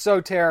God. It's so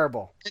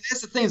terrible. And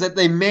that's the thing, is that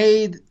they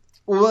made,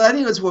 well, I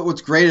think that's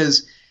what's great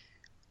is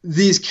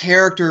these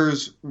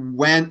characters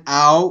went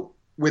out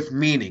with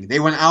meaning. They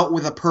went out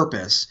with a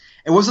purpose.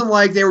 It wasn't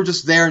like they were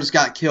just there and just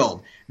got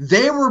killed.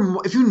 They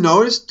were, if you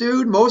notice,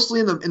 dude,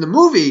 mostly in the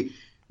movie,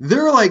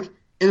 they're like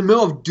in the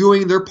middle of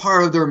doing their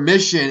part of their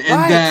mission,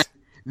 and then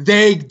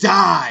they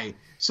die.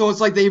 So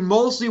it's like they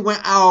mostly went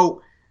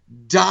out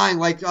dying.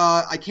 Like,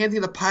 I can't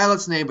think of the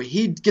pilot's name, but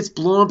he gets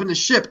blown up in the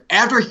ship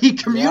after he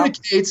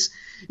communicates,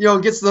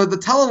 and gets the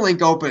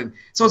telelink open.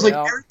 So it's like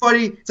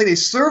everybody, it's like they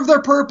serve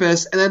their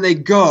purpose and then they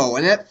go.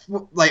 And that,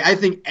 like, I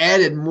think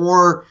added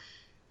more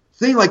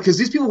thing, like, because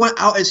these people went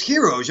out as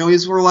heroes.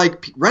 These were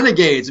like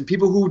renegades and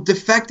people who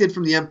defected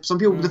from some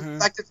people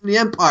defected from the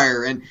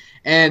Empire.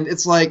 And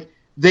it's like,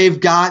 they've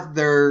got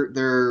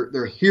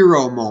their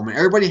hero moment.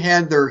 Everybody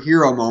had their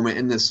hero moment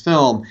in this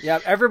film. Yeah,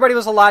 everybody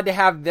was allowed to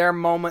have their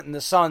moment in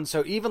the sun.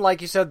 So even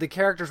like you said, the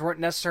characters weren't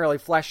necessarily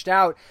fleshed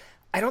out.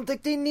 I don't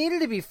think they needed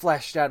to be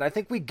fleshed out. I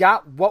think we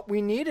got what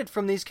we needed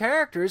from these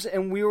characters,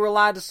 and we were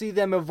allowed to see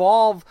them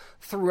evolve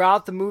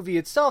throughout the movie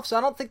itself. So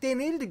I don't think they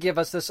needed to give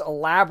us this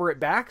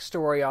elaborate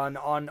backstory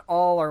on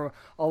all or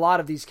a lot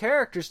of these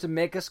characters to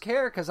make us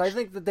care, because I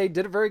think that they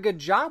did a very good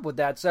job with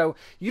that. So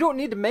you don't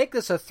need to make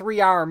this a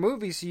 3-hour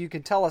movie so you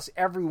can tell us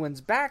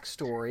everyone's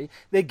backstory.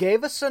 They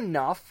gave us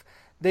enough.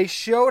 They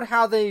showed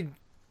how they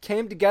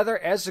came together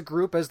as a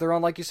group, as their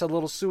own, like you said,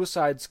 little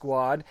Suicide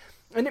Squad.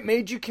 And it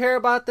made you care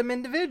about them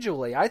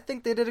individually. I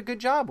think they did a good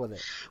job with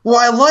it. Well,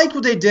 I liked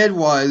what they did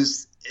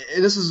was,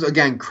 and this is,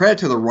 again, credit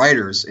to the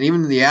writers and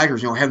even the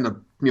actors, having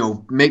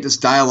to, make this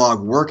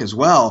dialogue work as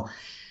well.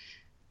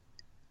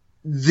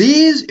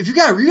 You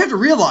have to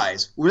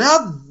realize,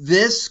 without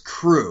this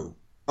crew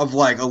of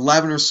like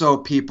 11 or so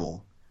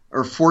people,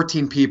 or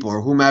 14 people,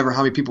 or whomever,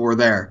 how many people were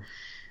there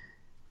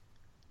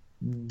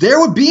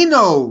would be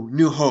no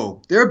New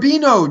Hope. There would be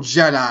no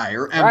Jedi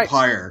or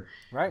Empire.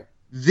 Right.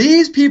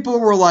 These people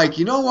were like,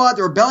 you know what?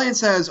 The rebellion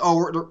says,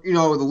 the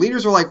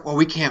leaders were like, well,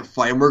 we can't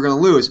fight and we're going to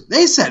lose.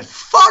 They said,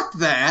 fuck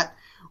that.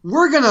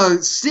 We're going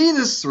to see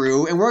this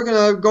through and we're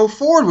going to go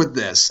forward with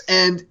this.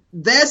 And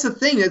that's the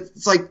thing.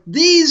 It's like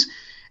these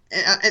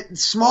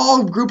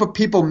small group of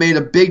people made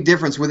a big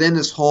difference within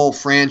this whole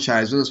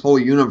franchise, within this whole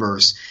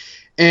universe.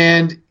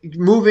 And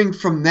moving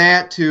from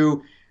that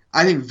to,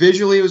 I think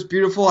visually it was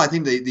beautiful. I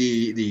think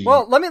the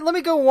Well, let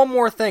me go one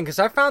more thing, because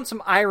I found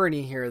some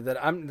irony here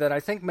that I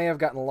think may have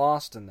gotten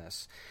lost in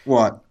this.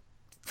 What?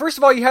 First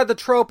of all, you had the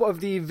trope of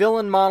the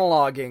villain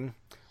monologuing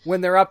when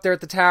they're up there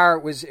at the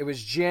tower. It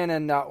was Jin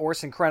and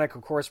Orson Krennic,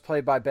 of course,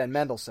 played by Ben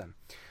Mendelsohn.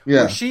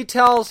 Yeah. Where she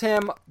tells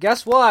him,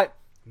 "Guess what?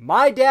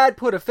 My dad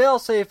put a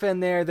failsafe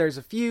in there. There's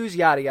a fuse.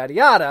 Yada yada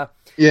yada."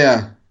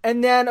 Yeah.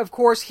 And then, of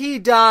course, he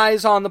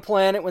dies on the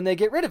planet when they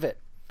get rid of it.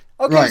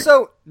 Okay, right.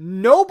 So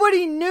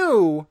nobody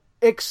knew,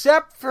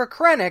 except for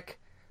Krennic,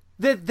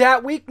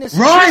 that weakness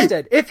right.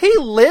 existed. If he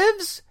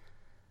lives,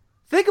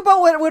 think about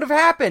what would have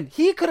happened.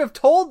 He could have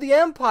told the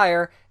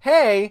Empire,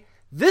 hey,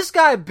 this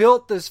guy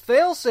built this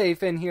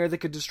failsafe in here that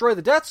could destroy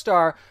the Death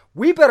Star.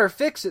 We better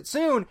fix it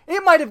soon.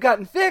 It might have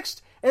gotten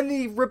fixed, and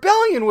the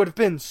rebellion would have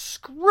been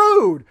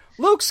screwed.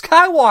 Luke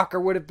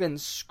Skywalker would have been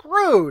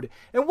screwed.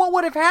 And what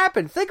would have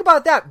happened? Think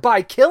about that.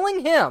 By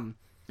killing him.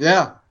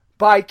 Yeah.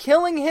 By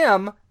killing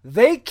him,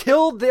 they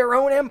killed their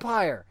own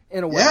empire,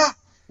 in a way. Yeah.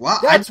 Wow,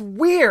 That's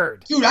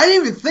weird. Dude, I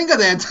didn't even think of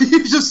that until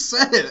you just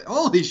said it.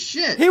 Holy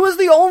shit! He was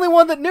the only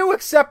one that knew,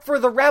 except for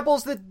the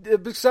rebels. And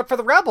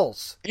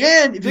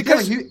if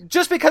because you think,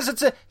 just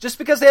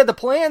because they had the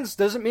plans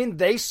doesn't mean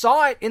they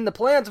saw it in the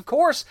plans. Of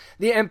course,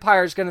 the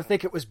Empire's going to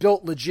think it was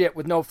built legit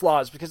with no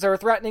flaws because they were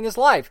threatening his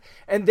life,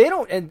 and they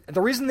don't. And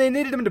the reason they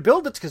needed him to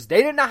build it's because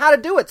they didn't know how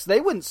to do it, so they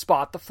wouldn't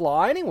spot the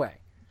flaw anyway.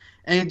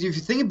 and if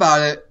you think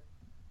about it,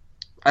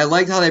 I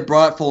liked how they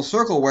brought it full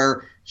circle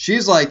where.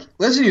 She's like,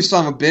 listen, you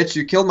son of a bitch,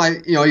 you killed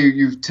my,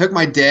 you took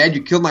my dad,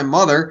 you killed my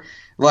mother.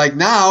 Like,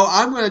 now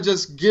I'm going to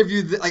just give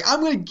you, I'm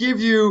going to give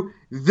you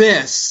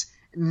this,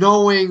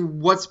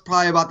 knowing what's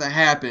probably about to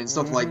happen and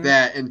stuff like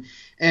that. And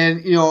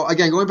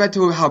again, going back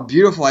to how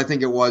beautiful I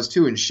think it was,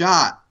 too, and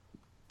shot.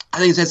 I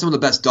think it's had some of the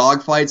best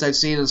dog fights I've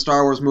seen in a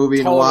Star Wars movie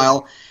in a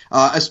while.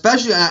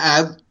 Especially,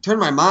 I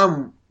turned to my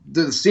mom,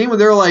 the scene where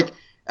they're like,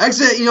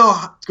 exit,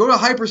 go to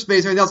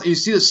hyperspace and everything else, and you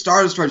see the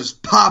Star Destroyer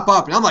just pop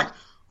up, and I'm like,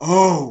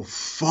 oh,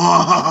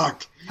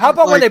 fuck. How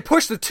about when they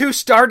push the two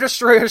Star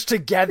Destroyers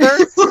together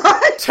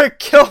to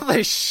kill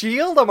the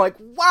shield? I'm like,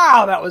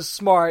 wow, that was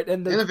smart.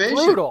 And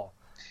brutal.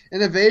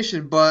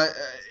 Innovation. But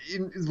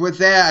with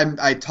that,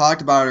 I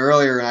talked about it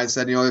earlier, and I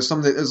said, there's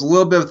a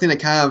little bit of a thing that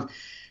kind of, a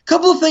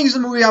couple of things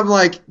in the movie I'm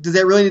like, did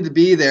that really need to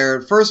be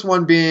there? First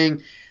one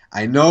being,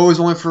 I know it was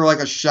only for like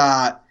a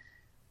shot.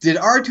 Did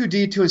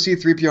R2-D2 and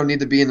C-3PO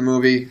need to be in the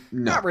movie?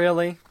 No. Not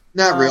really.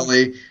 Not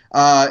really.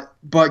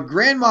 But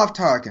Grand Moff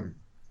Tarkin,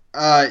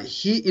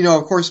 he,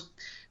 of course,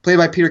 played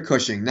by Peter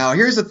Cushing. Now,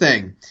 here's the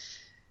thing.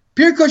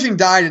 Peter Cushing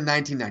died in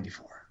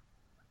 1994.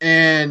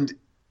 And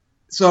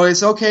so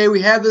it's okay,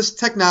 we have this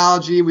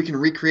technology, we can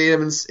recreate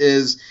him as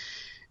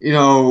a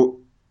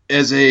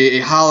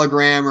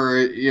hologram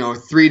or,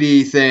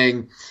 3D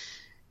thing.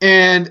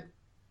 And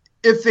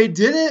if they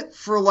did it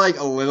for like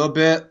a little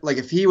bit, like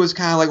if he was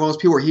kind of like one of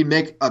those people where he'd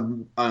make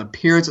an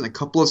appearance in a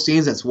couple of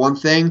scenes, that's one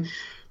thing.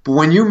 But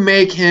when you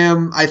make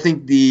him, I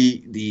think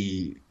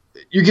you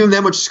give him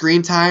that much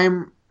screen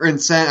time, and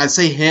I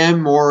say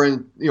him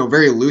more,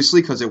 very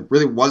loosely because it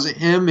really wasn't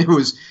him. It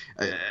was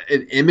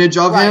an image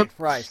of him.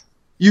 Right.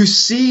 You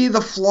see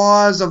the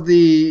flaws of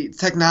the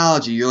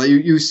technology.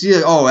 You see,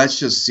 that's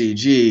just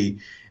CG,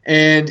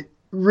 and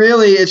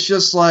really, it's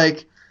just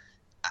like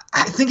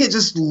I think it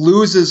just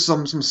loses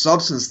some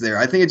substance there.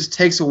 I think it just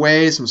takes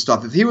away some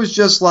stuff. If he was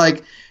just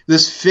like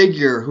this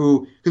figure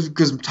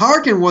because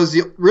Tarkin was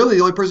really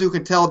the only person who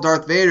can tell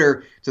Darth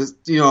Vader to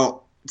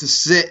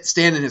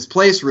stand in his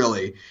place,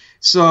 really.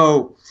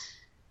 So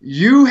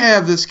you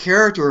have this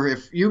character,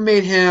 if you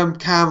made him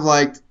kind of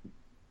like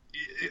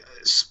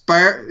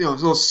a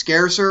little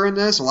scarcer in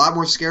this, a lot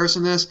more scarce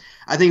in this,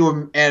 I think it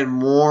would add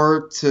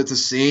more to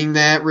seeing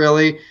that,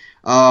 really.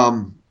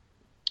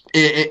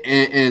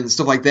 And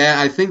stuff like that.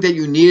 I think that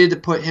you needed to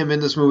put him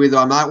in this movie, though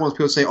I'm not one of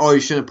those people who say, you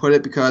shouldn't put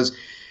it, because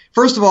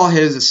first of all,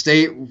 his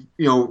estate,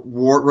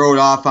 wrote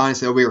off on it,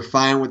 said, we were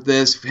fine with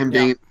this, him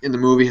being in the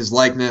movie, his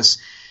likeness.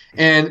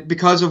 And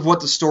because of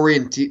what the story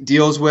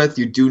deals with,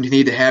 you do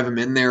need to have him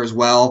in there as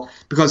well,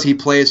 because he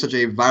plays such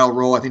a vital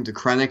role, I think, to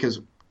Krennic,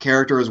 his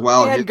character as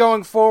well. And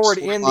going forward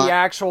in the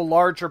actual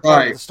larger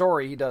part of the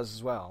story, he does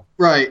as well.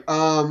 Right.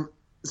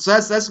 So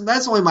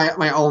that's only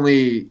my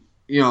only,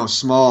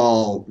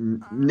 small,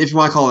 if you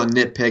want to call it a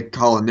nitpick,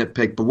 call it a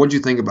nitpick. But what do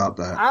you think about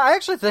that? I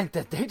actually think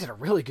that they did a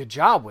really good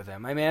job with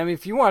him. I mean,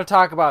 if you want to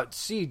talk about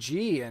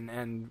CG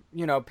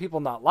and people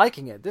not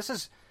liking it, this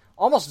is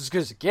almost as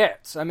good as it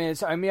gets. I mean,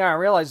 I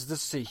realize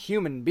this is a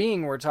human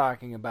being we're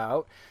talking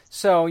about,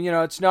 so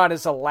it's not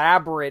as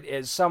elaborate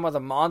as some of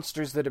the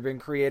monsters that have been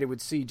created with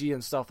CG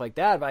and stuff like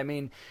that. But I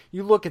mean,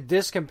 you look at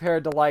this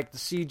compared to like the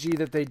CG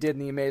that they did in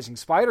the Amazing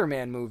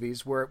Spider-Man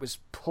movies, where it was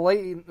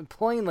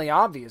plainly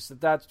obvious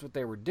that that's what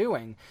they were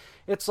doing.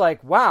 It's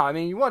like, wow. I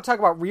mean, you want to talk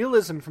about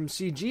realism from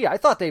CG? I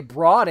thought they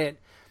brought it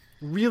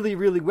really,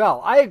 really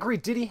well. I agree.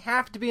 Did he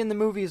have to be in the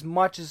movie as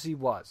much as he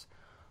was?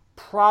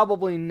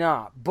 Probably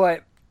not,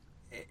 but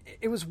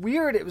it was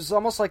weird. It was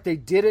almost like they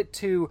did it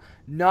to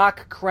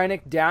knock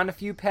Krennic down a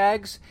few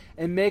pegs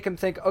and make him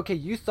think, okay,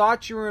 you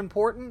thought you were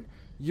important.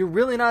 You're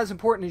really not as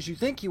important as you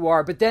think you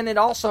are. But then it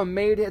also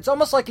it's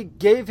almost like it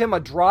gave him a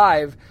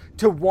drive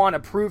to want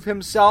to prove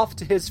himself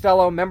to his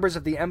fellow members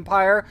of the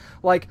Empire.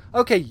 Like,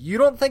 okay, you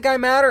don't think I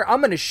matter? I'm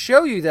going to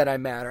show you that I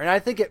matter. And I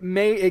think it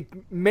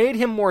made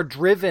him more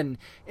driven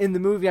in the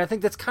movie. I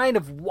think that's kind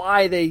of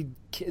why they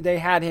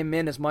had him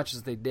in as much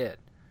as they did.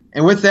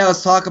 And with that,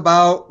 let's talk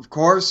about, of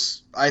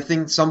course, I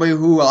think somebody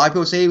who a lot of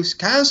people say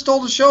kind of stole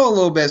the show a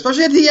little bit,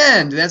 especially at the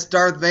end. That's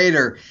Darth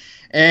Vader.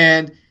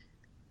 And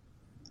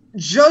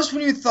just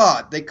when you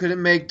thought they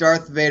couldn't make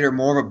Darth Vader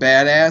more of a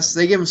badass,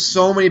 they give him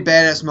so many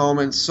badass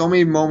moments, so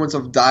many moments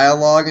of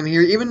dialogue in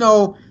here, even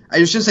though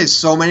I shouldn't say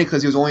so many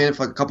because he was only in it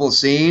for a couple of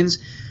scenes,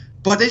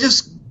 but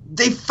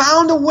they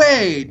found a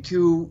way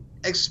to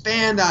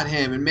expand on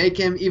him and make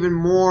him even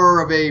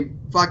more of a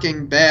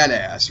fucking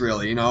badass,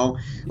 really,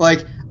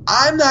 Like,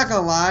 I'm not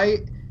going to lie,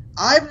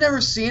 I've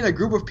never seen a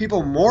group of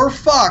people more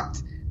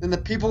fucked than the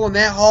people in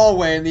that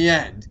hallway in the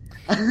end.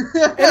 And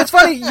it's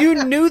funny, you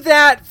knew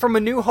that from A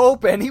New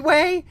Hope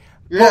anyway,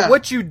 Yeah. But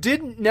what you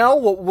didn't know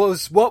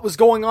was what was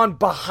going on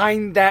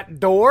behind that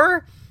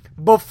door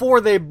before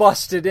they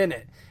busted in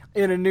it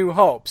in A New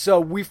Hope. So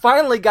we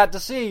finally got to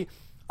see,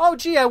 oh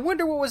gee, I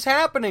wonder what was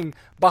happening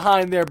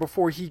behind there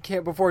before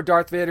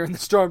Darth Vader and the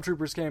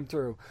Stormtroopers came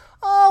through.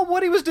 Oh,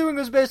 what he was doing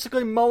was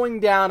basically mowing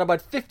down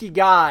about 50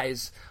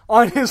 guys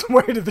on his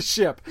way to the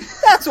ship.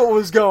 That's what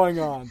was going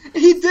on.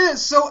 He did it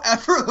so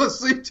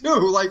effortlessly,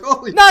 too. Like,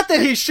 holy... Not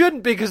that he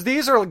shouldn't, because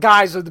these are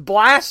guys with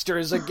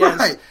blasters against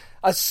Right.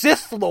 a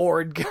Sith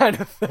Lord kind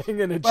of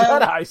thing and a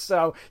Jedi,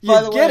 so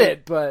you get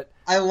it, but...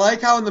 I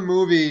like how in the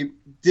movie,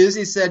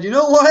 Disney said, you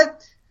know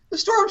what? The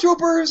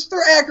Stormtroopers,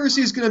 their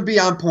accuracy is going to be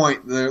on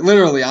point. They're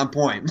literally on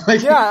point.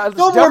 Like, yeah, it's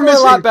no more definitely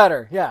missing, a lot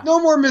better, yeah.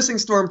 No more missing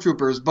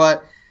Stormtroopers,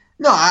 but...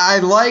 No, I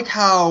like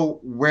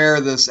how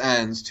where this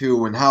ends,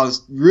 too, and how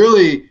it's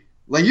really,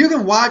 like, you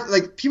can watch,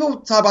 like, people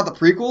talk about the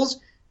prequels.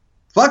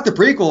 Fuck the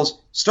prequels.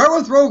 Start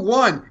with Rogue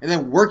One, and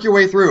then work your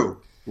way through.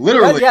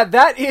 Literally.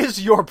 That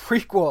is your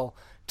prequel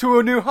to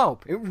A New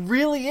Hope. It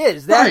really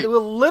is. That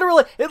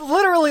Right. it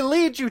literally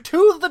leads you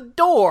to the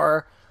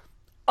door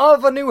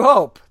of A New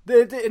Hope.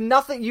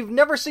 Nothing, you've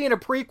never seen a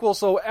prequel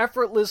so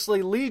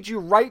effortlessly lead you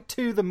right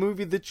to the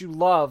movie that you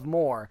love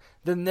more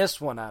than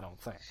this one, I don't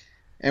think.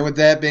 And with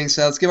that being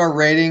said, let's give our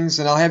ratings,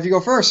 and I'll have you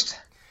go first.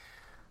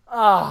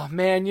 Oh,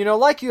 man,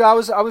 like you, I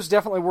was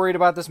definitely worried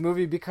about this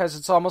movie because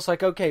it's almost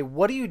like, okay,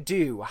 what do you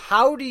do?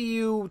 How do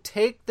you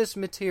take this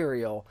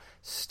material,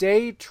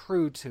 stay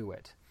true to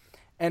it,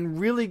 and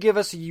really give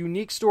us a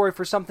unique story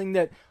for something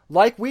that,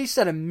 like we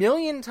said a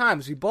million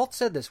times, we both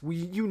said this,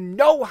 you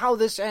know how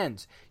this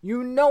ends.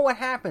 You know what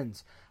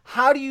happens.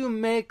 How do you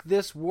make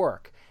this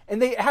work?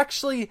 And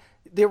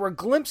there were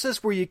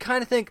glimpses where you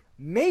kind of think,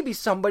 maybe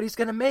somebody's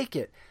going to make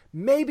it.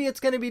 Maybe it's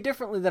going to be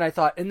differently than I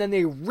thought. And then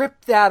they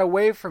ripped that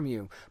away from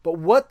you. But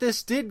what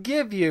this did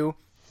give you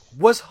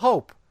was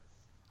hope.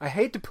 I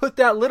hate to put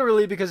that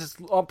literally because it's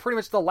pretty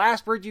much the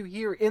last word you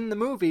hear in the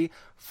movie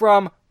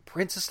from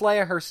Princess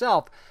Leia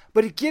herself.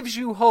 But it gives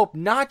you hope,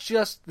 not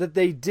just that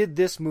they did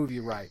this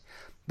movie right,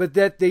 but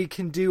that they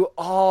can do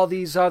all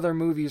these other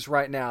movies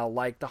right now,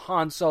 like the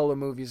Han Solo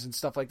movies and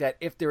stuff like that,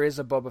 if there is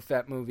a Boba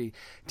Fett movie,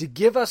 to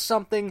give us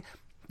something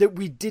that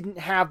we didn't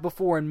have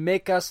before and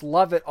make us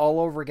love it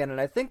all over again.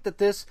 And I think that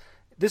this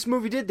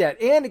movie did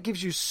that. And it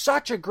gives you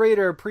such a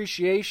greater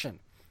appreciation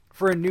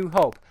for A New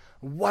Hope,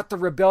 what the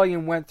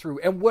rebellion went through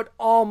and what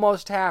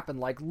almost happened.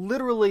 Like,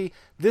 literally,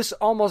 this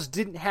almost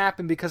didn't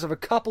happen because of a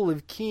couple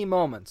of key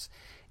moments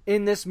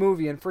in this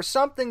movie. And for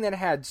something that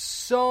had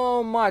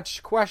so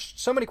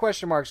many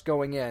question marks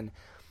going in,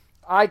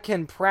 I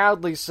can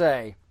proudly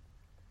say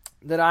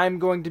that I'm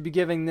going to be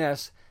giving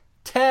this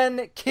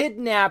 10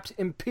 kidnapped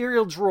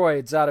Imperial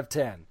droids out of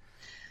 10.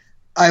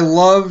 I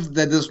love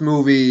that this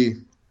movie,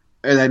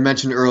 as I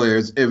mentioned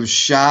earlier, it was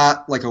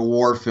shot like a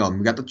war film.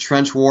 You got the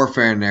trench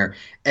warfare in there.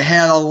 It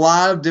had a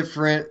lot of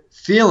different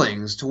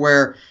feelings to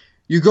where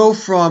you go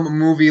from a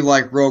movie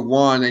like Rogue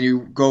One and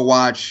you go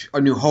watch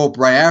A New Hope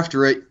right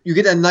after it, you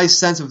get a nice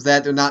sense of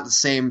that they're not the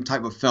same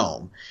type of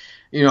film.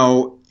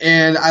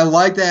 And I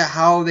like that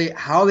how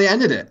they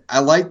ended it. I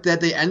like that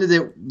they ended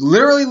it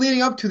literally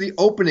leading up to the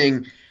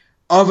opening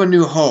of A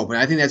New Hope, and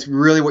I think that's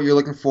really what you're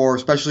looking for,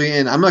 especially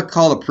I'm going to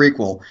call it a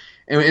prequel,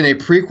 in a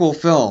prequel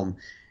film.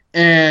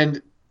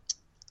 And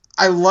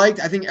I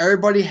think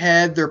everybody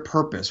had their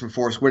purpose from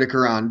Forrest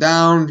Whitaker on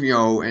down,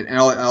 and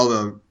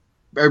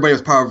everybody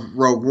was part of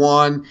Rogue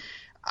One.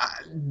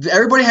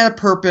 Everybody had a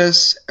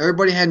purpose.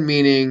 Everybody had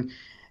meaning.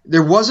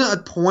 There wasn't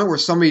a point where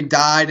somebody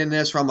died in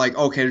this where I'm like,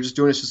 okay, they're just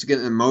doing this just to get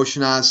an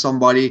emotion out of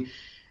somebody.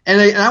 And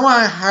I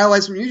want to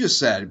highlight something you just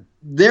said.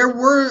 There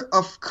were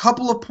a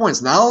couple of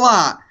points, not a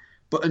lot,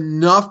 but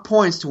enough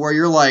points to where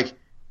you're like,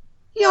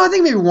 I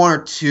think maybe one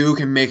or two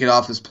can make it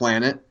off this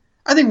planet.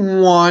 I think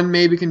one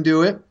maybe can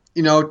do it.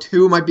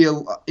 Two might be,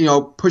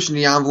 pushing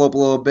the envelope a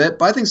little bit.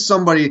 But I think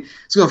somebody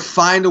is going to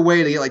find a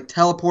way to get,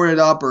 teleported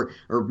up or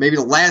maybe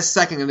the last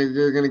second and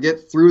they're going to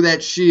get through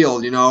that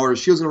shield, or the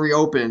shield's going to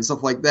reopen and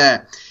stuff like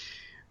that.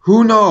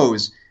 Who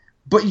knows?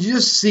 But you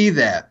just see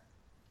that.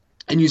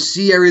 And you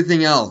see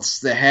everything else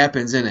that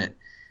happens in it.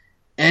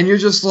 And you're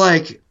just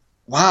like,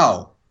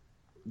 wow.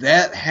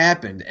 That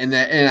happened, and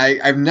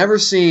I've never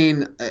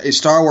seen a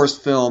Star Wars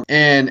film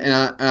and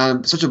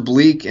on such a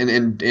bleak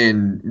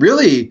and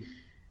really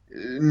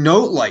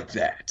note like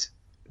that,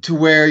 to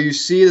where you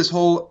see this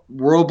whole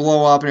world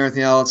blow up and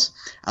everything else.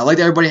 I liked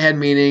everybody had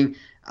meaning.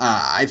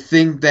 I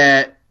think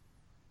that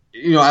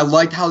I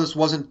liked how this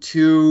wasn't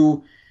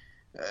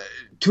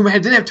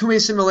didn't have too many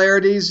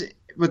similarities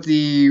with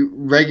the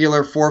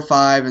regular 4,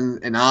 5,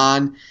 and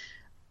on.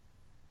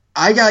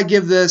 I gotta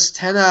give this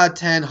 10 out of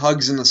 10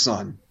 hugs in the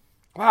sun.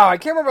 Wow, I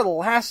can't remember the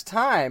last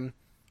time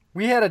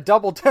we had a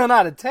double 10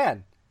 out of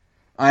 10.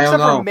 I don't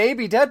know. Except for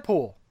maybe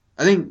Deadpool.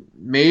 I think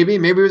maybe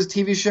it was a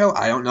TV show.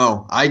 I don't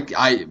know.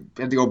 I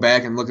had to go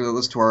back and look at the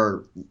list to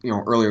our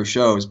earlier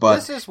shows. But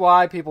this is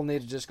why people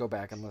need to just go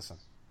back and listen.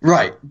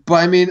 Right,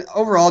 but I mean,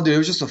 overall, dude, it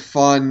was just a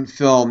fun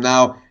film.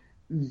 Now,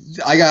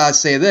 I gotta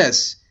say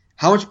this: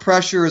 how much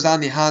pressure is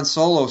on the Han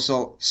Solo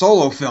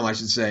film? I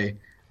should say.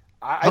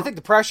 I think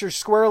the pressure's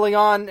squarely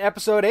on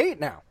episode 8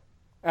 now,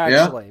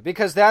 actually,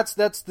 because that's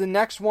the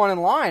next one in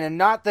line, and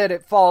not that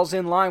it falls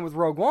in line with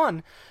Rogue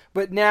One,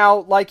 but now,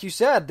 like you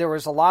said, there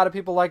was a lot of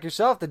people like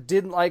yourself that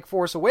didn't like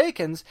Force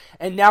Awakens,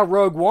 and now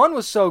Rogue One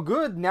was so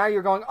good, now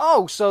you're going,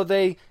 oh, so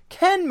they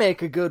can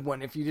make a good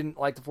one if you didn't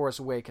like The Force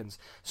Awakens.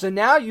 So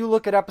now you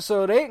look at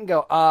episode 8 and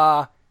go,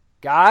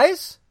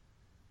 guys,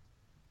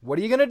 what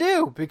are you going to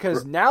do?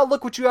 Because now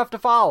look what you have to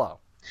follow.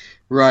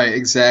 Right,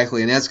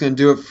 exactly. And that's going to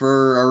do it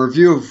for our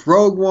review of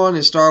Rogue One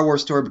and Star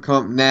Wars Story to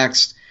come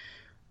next.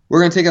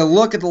 We're going to take a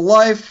look at the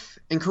life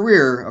and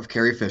career of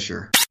Carrie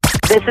Fisher.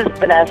 This is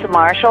Vanessa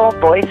Marshall,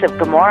 voice of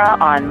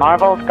Gamora on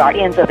Marvel's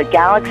Guardians of the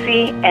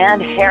Galaxy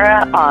and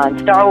Hera on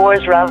Star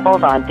Wars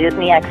Rebels on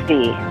Disney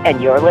XD.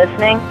 And you're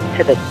listening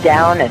to the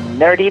Down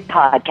and Nerdy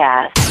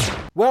Podcast.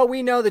 Well,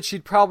 we know that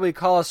she'd probably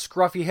call us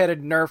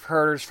scruffy-headed nerf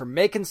herders for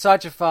making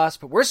such a fuss,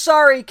 but we're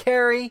sorry,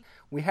 Carrie.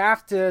 We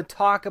have to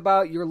talk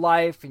about your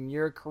life and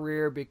your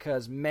career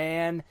because,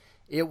 man,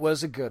 it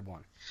was a good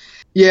one.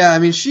 Yeah, I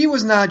mean, she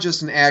was not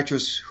just an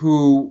actress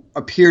who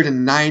appeared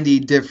in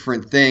 90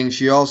 different things.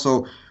 She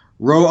also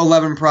wrote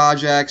 11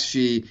 projects.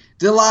 She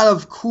did a lot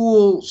of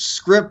cool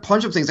script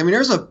punch-up things. I mean,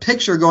 there's a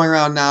picture going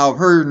around now of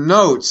her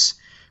notes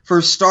for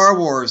Star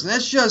Wars, and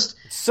that's just...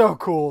 It's so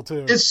cool,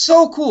 too. It's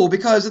so cool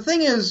because the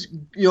thing is,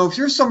 if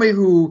you're somebody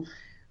who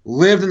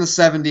lived in the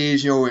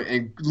 70s,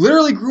 and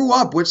literally grew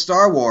up with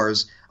Star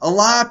Wars, a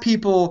lot of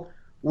people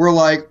were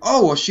like,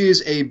 oh, well,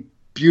 she's a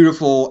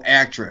beautiful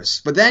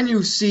actress. But then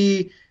you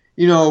see,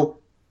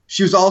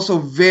 she was also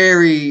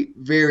very,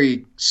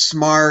 very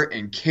smart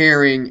and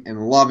caring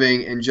and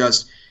loving, and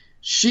just,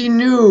 she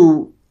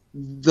knew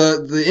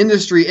the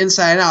industry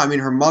inside out. I mean,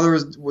 her mother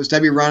was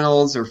Debbie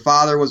Reynolds, her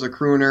father was a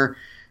crooner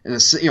and a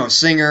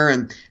singer,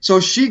 and so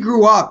she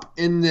grew up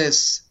in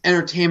this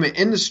entertainment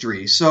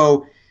industry.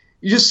 So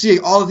you just see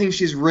all the things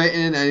she's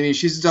written. I mean,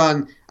 she's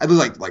done, I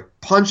believe, like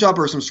Punch Up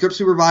or some script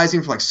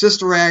supervising for like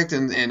Sister Act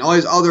and all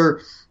these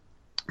other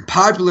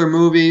popular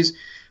movies.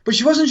 But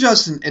she wasn't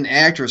just an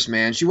actress,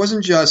 man. She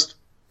wasn't just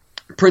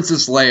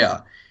Princess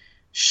Leia.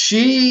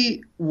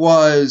 She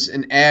was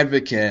an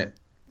advocate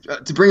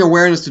to bring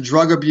awareness to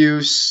drug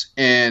abuse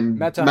and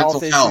mental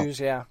health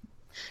issues, yeah.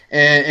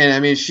 And I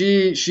mean,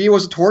 she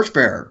was a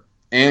torchbearer,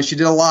 and she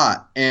did a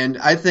lot. And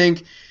I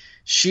think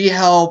she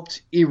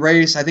helped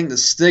erase, the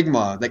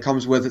stigma that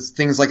comes with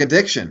things like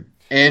addiction.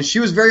 And she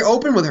was very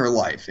open with her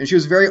life, and she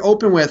was very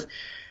open with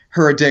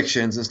her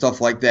addictions and stuff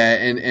like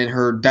that, and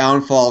her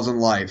downfalls in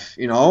life,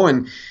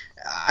 and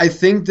I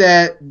think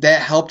that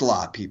helped a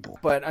lot of people.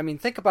 But, I mean,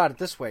 think about it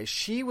this way.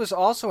 She was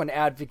also an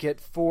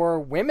advocate for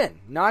women,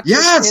 not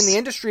just in the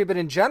industry, but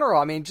in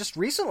general. I mean, just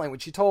recently when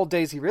she told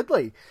Daisy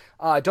Ridley,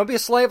 don't be a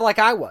slave like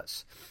I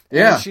was.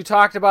 Yeah. And she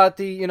talked about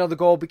the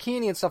gold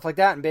bikini and stuff like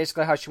that, and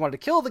basically how she wanted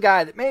to kill the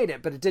guy that made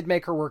it, but it did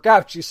make her work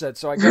out, she said.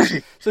 So I guess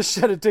she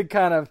said it did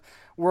kind of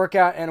work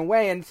out in a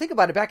way. And think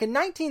about it, back in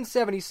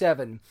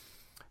 1977,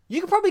 you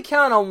could probably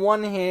count on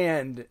one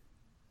hand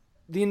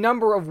the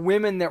number of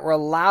women that were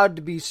allowed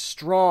to be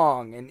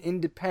strong and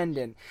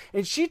independent.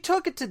 And she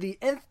took it to the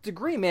nth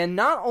degree, man.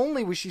 Not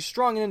only was she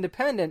strong and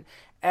independent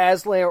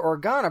as Leia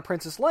Organa,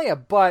 Princess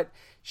Leia, but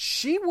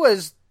she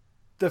was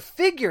the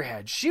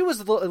figurehead. She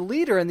was the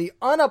leader and the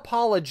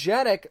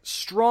unapologetic,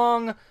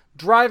 strong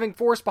driving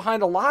force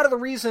behind a lot of the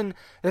reason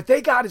that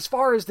they got as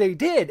far as they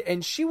did.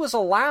 And she was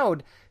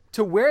allowed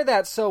to wear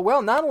that so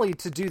well, not only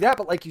to do that,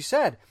 but like you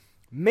said,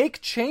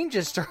 make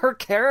changes to her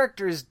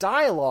character's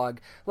dialogue.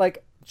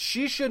 Like,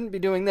 she shouldn't be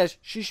doing this,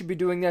 she should be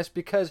doing this,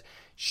 because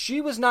she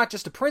was not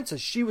just a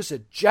princess, she was a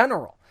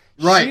general.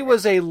 Right. She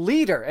was a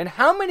leader. And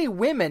how many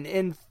women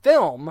in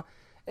film,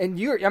 and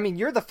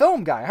you're the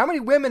film guy, how many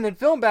women in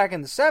film back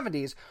in the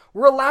 70s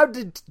were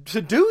allowed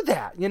to do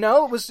that? It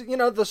was,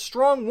 the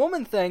strong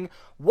woman thing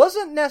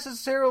wasn't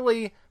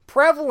necessarily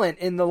prevalent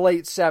in the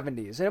late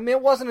 70s. And I mean,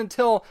 it wasn't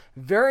until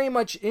very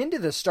much into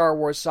the Star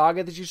Wars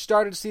saga that you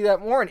started to see that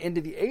more, and into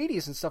the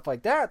 80s and stuff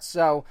like that.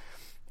 So,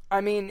 I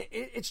mean,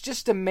 it's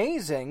just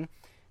amazing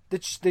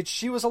that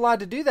she was allowed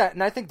to do that.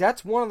 And I think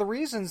that's one of the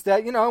reasons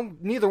that,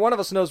 neither one of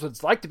us knows what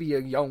it's like to be a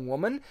young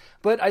woman,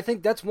 but I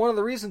think that's one of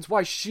the reasons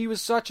why she was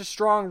such a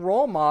strong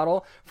role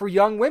model for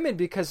young women,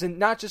 because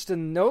not just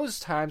in those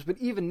times, but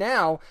even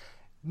now,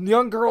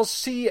 young girls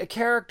see a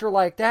character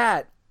like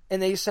that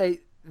and they say,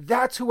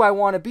 that's who I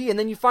want to be. And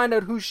then you find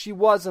out who she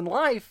was in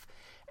life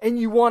and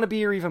you want to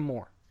be her even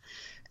more.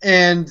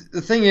 And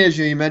the thing is,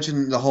 you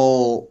mentioned the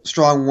whole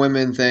strong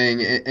women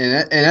thing,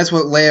 and that's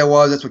what Leia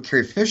was, that's what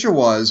Carrie Fisher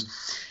was.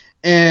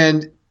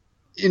 And,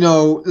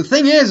 the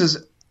thing is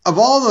of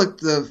all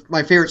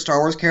my favorite Star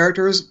Wars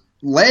characters,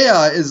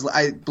 Leia is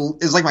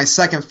like my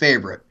second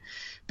favorite.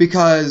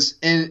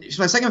 And she's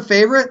my second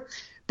favorite,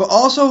 but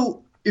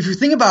also, if you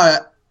think about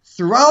it,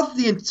 throughout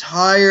the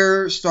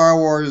entire Star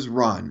Wars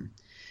run,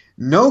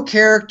 no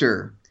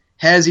character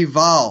has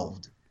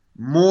evolved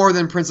more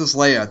than Princess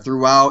Leia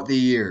throughout the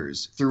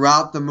years,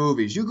 throughout the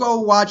movies. You go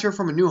watch her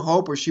from A New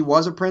Hope, where she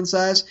was a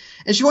princess,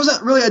 and she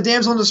wasn't really a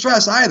damsel in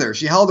distress either.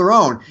 She held her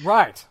own.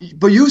 Right.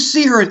 But you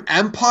see her in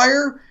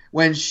Empire,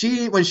 when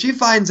she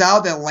finds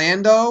out that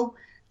Lando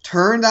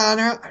turned on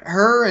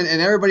her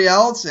and everybody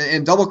else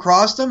and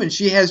double-crossed him, and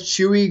she has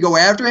Chewie go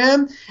after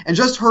him, and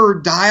just her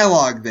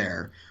dialogue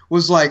there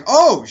was like,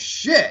 oh,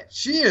 shit,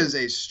 she is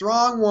a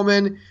strong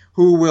woman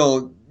who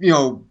will,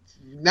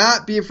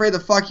 not be afraid to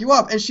fuck you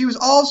up. And she was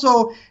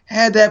also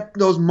had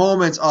those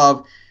moments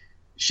of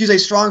she's a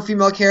strong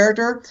female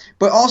character,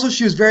 but also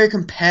she was very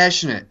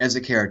compassionate as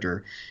a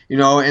character,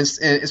 and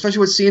especially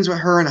with scenes with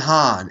her and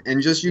Han,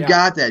 and just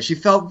got that. She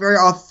felt very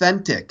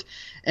authentic.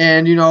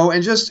 And,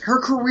 and just her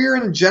career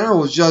in general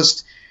was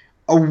just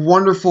a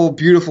wonderful,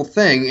 beautiful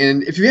thing.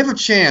 And if you have a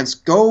chance,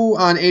 go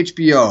on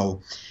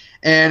HBO.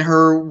 And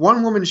her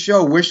one-woman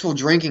show, Wishful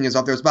Drinking, is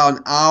up there. It's about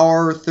an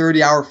hour,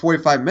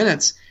 45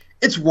 minutes.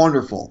 It's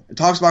wonderful. It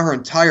talks about her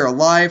entire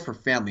life, her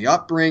family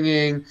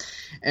upbringing,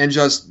 and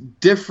just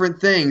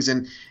different things.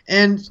 And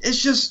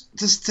it's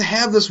just to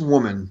have this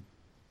woman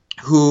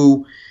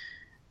who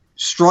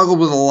struggled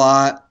with a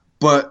lot,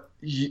 but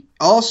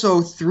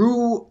also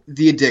through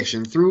the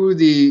addiction, through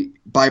the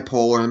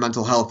bipolar and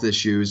mental health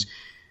issues,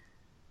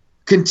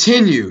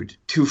 continued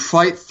to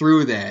fight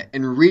through that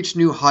and reach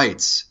new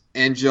heights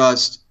and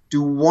just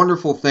do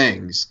wonderful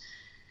things.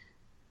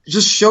 It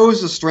just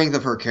shows the strength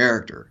of her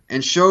character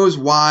and shows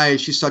why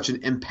she's such an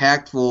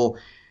impactful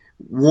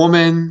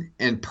woman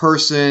and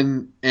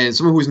person and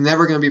someone who's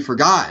never going to be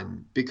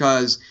forgotten,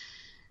 because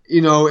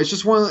it's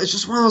just one of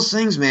those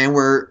things, man,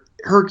 where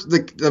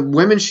the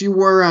women she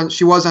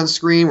was on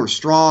screen were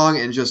strong,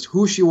 and just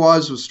who she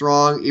was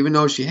strong. Even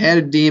though she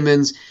had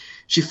demons,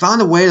 she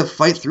found a way to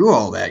fight through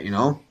all that,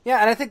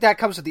 Yeah, and I think that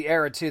comes with the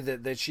era, too,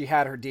 that she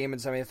had her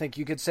demons. I mean, I think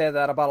you could say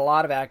that about a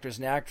lot of actors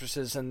and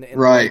actresses in the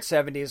late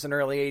 70s and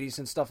early 80s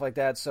and stuff like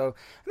that. So,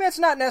 I mean, it's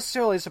not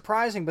necessarily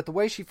surprising, but the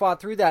way she fought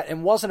through that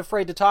and wasn't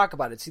afraid to talk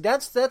about it. See,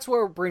 that's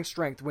where it brings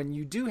strength. When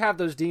you do have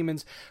those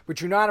demons,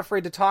 but you're not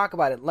afraid to talk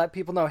about it, let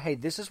people know, hey,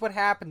 this is what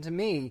happened to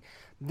me.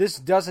 This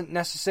doesn't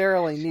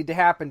necessarily need to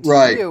happen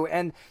to you.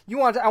 And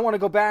I want to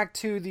go back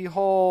to the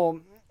whole,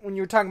 when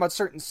you were talking about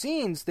certain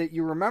scenes that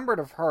you remembered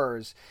of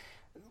hers.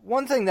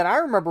 One thing that I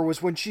remember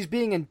was when she's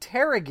being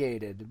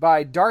interrogated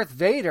by Darth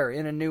Vader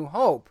in A New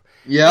Hope.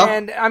 Yeah.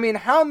 And, I mean,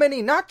 how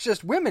many, not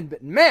just women,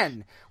 but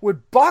men,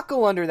 would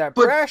buckle under that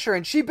pressure,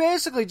 and she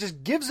basically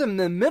just gives him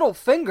the middle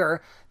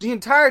finger the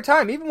entire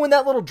time. Even when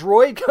that little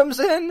droid comes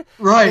in,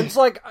 it's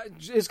like,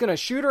 is going to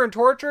shoot her and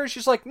torture her,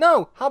 she's like,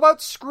 no, how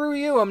about screw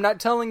you, I'm not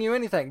telling you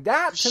anything.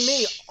 That, to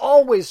me,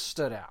 always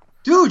stood out.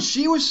 Dude,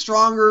 she was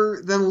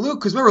stronger than Luke.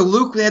 Because remember,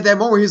 Luke had that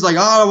moment where he's like,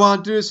 oh, I don't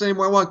want to do this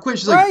anymore. I want to quit.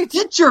 She's like,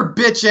 get your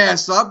bitch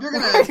ass up. You're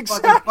going to fucking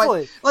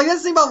fight. Like,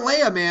 that's the thing about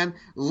Leia, man.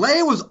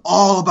 Leia was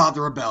all about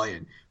the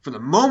rebellion. From the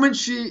moment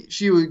she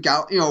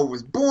got,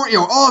 was born,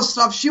 all this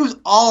stuff, she was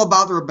all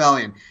about the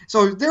rebellion.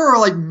 So there were,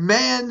 like,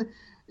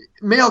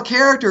 male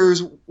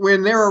characters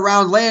when they were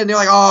around Leia, and they're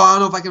like, oh, I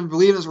don't know if I can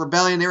believe this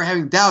rebellion. They were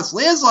having doubts.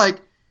 Leia's like,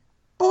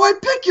 boy,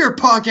 pick your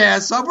punk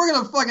ass up. We're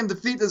going to fucking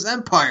defeat this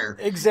empire.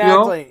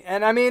 Exactly.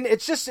 And, I mean,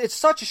 it's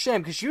such a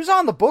shame, because she was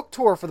on the book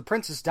tour for The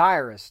Princess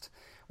Diarist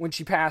when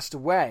she passed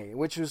away,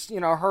 which was,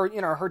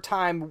 her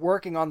time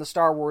working on the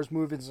Star Wars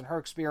movies and her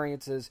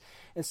experiences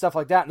and stuff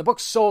like that. And the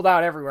book's sold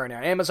out everywhere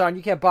now. Amazon,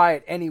 you can't buy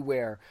it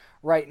anywhere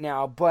right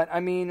now. But, I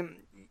mean,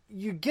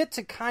 you get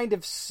to kind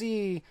of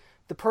see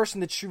the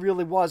person that she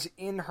really was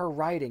in her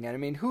writing. And, I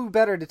mean, who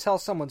better to tell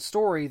someone's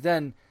story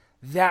than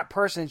that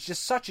person? It's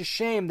just such a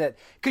shame that,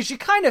 because you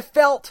kind of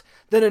felt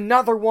that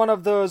another one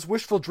of those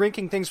wishful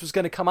drinking things was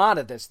going to come out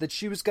of this, that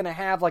she was going to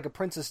have like a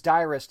Princess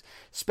Diarist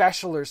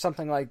special or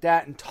something like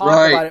that and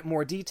talk about it in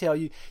more detail.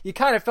 You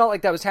kind of felt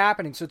like that was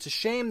happening, so it's a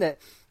shame that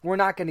we're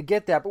not going to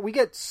get that. But we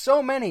get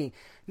so many,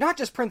 not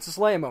just Princess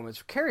Leia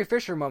moments, Carrie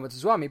Fisher moments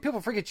as well. I mean,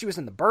 people forget she was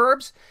in The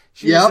Burbs.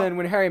 She was in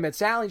When Harry Met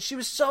Sally. She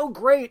was so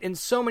great in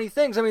so many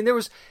things. I mean,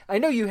 I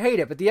know you hate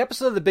it, but the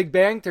episode of The Big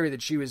Bang Theory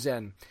that she was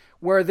in,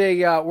 where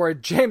where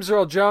James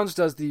Earl Jones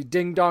does the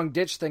ding dong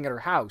ditch thing at her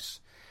house,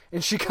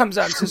 and she comes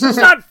out and says, it's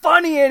not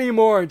funny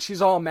anymore, and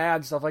she's all mad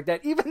and stuff like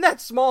that. Even that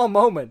small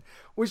moment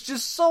was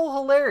just so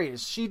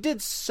hilarious. She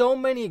did so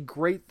many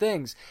great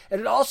things,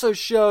 and it also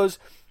shows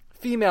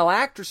female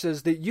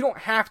actresses that you don't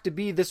have to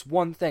be this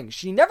one thing.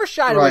 She never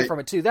shied away from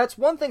it, too. That's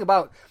one thing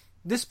about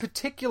this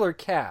particular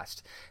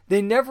cast.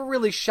 They never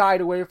really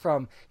shied away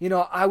from,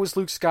 I was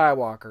Luke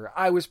Skywalker,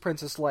 I was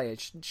Princess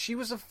Leia. She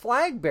was a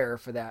flag bearer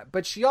for that.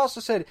 But she also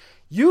said,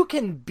 you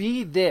can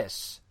be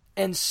this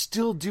and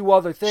still do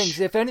other things.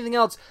 If anything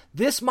else,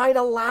 this might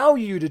allow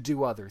you to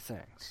do other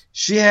things.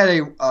 She had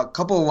a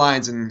couple of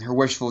lines in her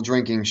Wishful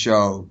Drinking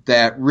show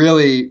that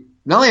really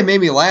not only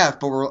made me laugh,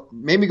 but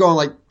made me go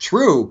like,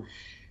 true.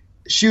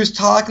 She was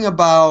talking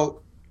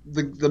about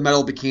the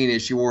metal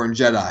bikini she wore in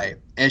Jedi.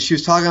 And she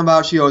was talking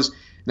about, she goes,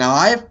 now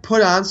I've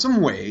put on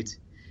some weight.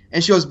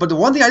 And she goes, but the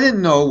one thing I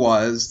didn't know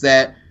was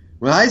that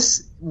when I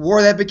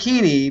wore that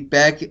bikini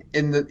back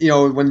in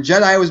the, when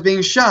Jedi was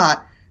being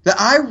shot, that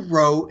I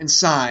wrote and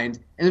signed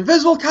an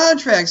invisible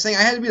contract saying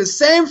I had to be the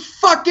same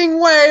fucking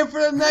way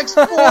for the next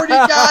 40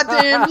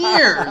 goddamn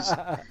years.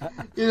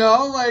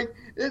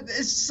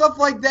 It's stuff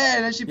like that,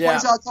 and then she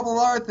points out a couple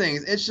of other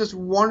things. It's just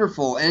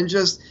wonderful, and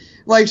just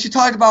like she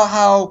talked about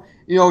how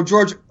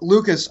George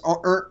Lucas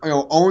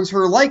owns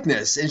her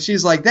likeness, and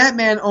she's like, that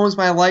man owns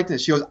my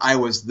likeness. She goes, I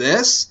was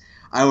this,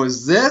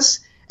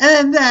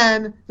 and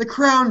then the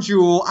crown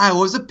jewel, I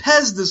was a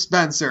Pez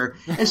dispenser.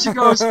 And she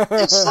goes,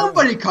 if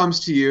somebody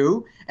comes to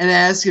you and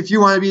asks if you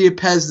want to be a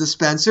Pez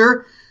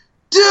dispenser,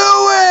 do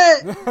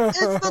it! It's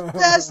the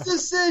best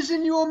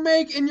decision you will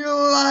make in your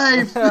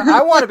life.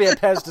 I want to be a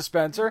Pez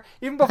dispenser,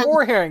 even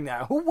before hearing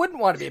that. Who wouldn't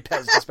want to be a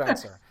Pez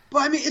dispenser?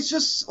 But I mean, it's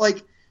just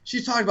like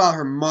she talked about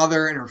her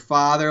mother and her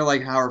father,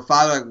 like how her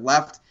father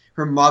left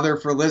her mother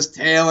for Liz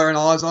Taylor and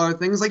all those other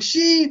things. Like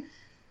she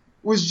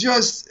was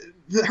just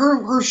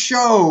her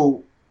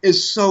show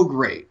is so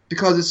great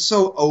because it's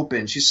so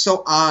open. She's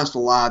so honest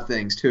with a lot of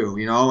things too,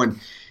 and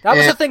that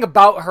was the thing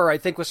about her, I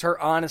think, was her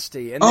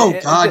honesty. And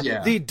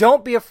the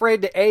don't be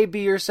afraid to A,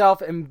 be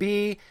yourself, and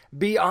B,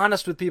 be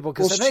honest with people.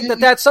 Because I think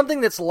that's something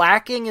that's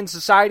lacking in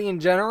society in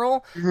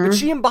general. Mm-hmm. But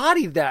she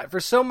embodied that for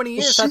so many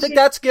years. I think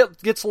that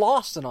gets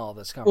lost in all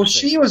this conversation.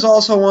 Well, she was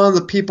also one of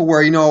the people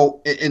where, in,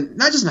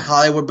 not just in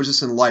Hollywood, but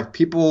just in life,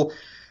 people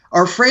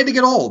are afraid to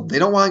get old. They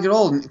don't want to get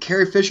old. And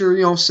Carrie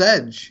Fisher,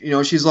 said,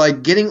 she's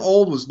like, getting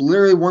old was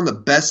literally one of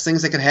the best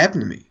things that could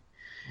happen to me.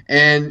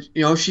 And,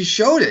 she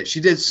showed it. She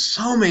did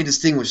so many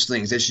distinguished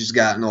things as she's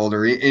gotten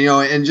older,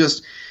 and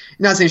just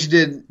not saying she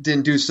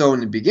didn't do so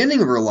in the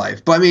beginning of her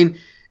life, but I mean,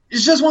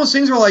 it's just one of those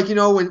things where like,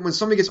 when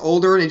somebody gets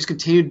older and they just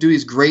continue to do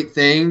these great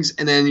things,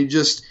 and then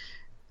there's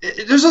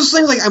those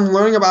things like I'm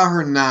learning about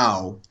her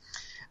now,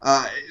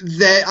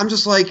 that I'm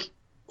just like,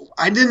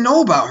 I didn't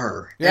know about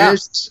her. Yeah. And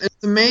it's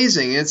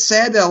amazing. And it's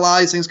sad that a lot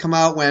of these things come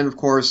out when, of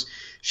course,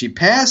 she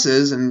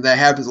passes, and that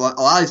happens. A lot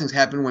of these things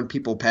happen when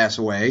people pass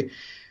away.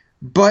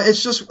 But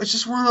it's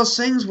just one of those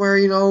things where,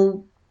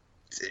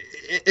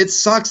 it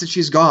sucks that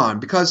she's gone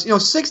because,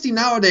 60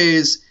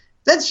 nowadays,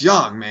 that's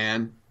young,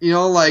 man.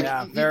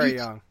 Very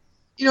young.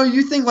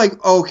 You think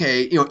like,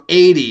 okay,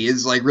 80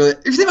 is like really,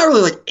 if you think about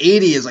really like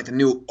 80 is like the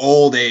new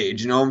old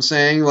age, you know what I'm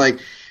saying? Like,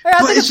 yeah,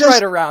 I think it's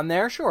right around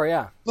there. Sure.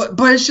 Yeah. But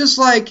it's just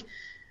like,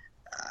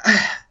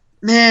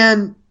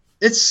 man,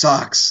 it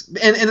sucks.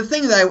 And the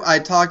thing that I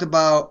talked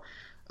about,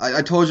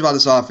 I told you about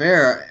this off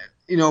air,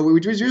 we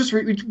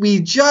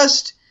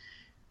just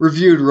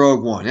reviewed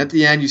Rogue One. At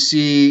the end, you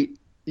see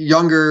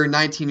younger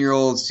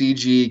 19-year-old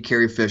CG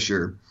Carrie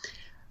Fisher.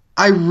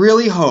 I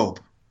really hope,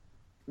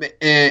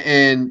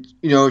 and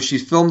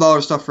she's filmed all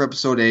her stuff for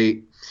Episode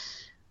 8.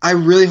 I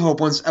really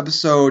hope once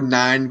Episode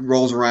 9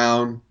 rolls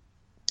around,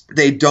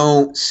 they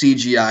don't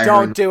CGI her.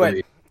 Don't do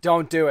it.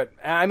 Don't do it.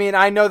 I mean,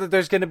 I know that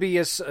there's going to be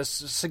a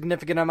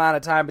significant amount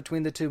of time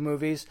between the two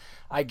movies.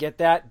 I get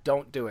that.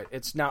 Don't do it.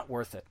 It's not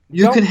worth it.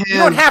 You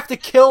don't have to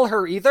kill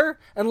her either,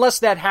 unless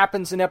that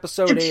happens in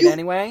Episode 8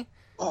 anyway.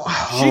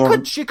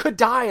 She could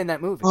die in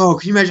that movie. Oh,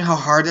 can you imagine how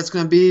hard that's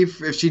going to be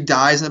if she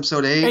dies in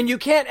Episode 8? And you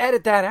can't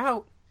edit that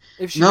out.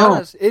 If she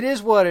does, it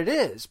is what it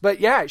is. But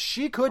yeah,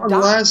 she could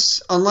die.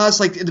 Unless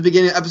like at the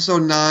beginning of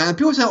Episode 9, and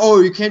people say, "Oh,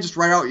 you can't just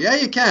write out." Yeah,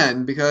 you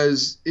can,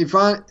 because if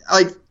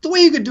the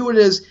way you could do it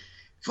is,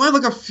 if you want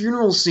like a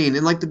funeral scene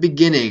in like the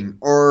beginning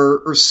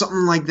or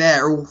something like that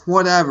or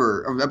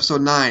whatever of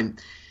Episode 9,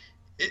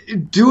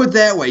 do it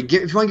that way. If you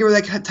want to give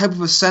her that type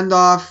of a send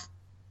off,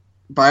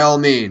 by all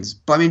means.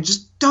 But I mean,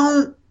 just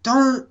don't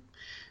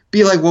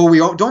be like,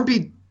 well, don't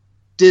be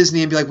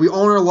Disney and be like, we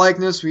own her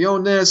likeness, we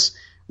own this.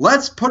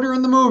 Let's put her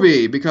in the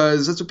movie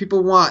because that's what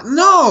people want.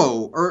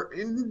 No,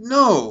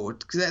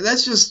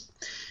 that's just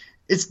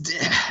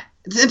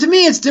and to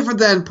me, it's different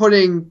than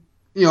putting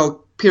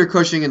Peter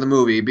Cushing in the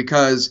movie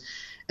because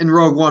in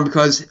Rogue One,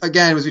 because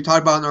again, as we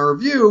talked about in our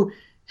review,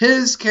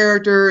 his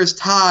character is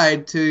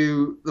tied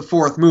to the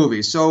fourth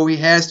movie, so he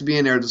has to be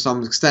in there to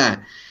some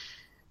extent.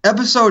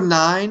 Episode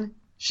 9,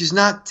 she's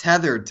not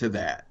tethered to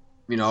that.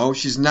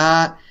 She's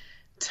not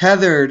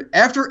tethered.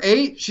 After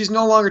 8, she's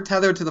no longer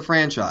tethered to the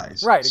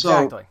franchise. Right,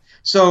 exactly.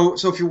 So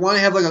if you want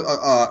to have like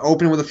a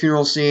opening with a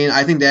funeral scene,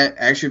 I think that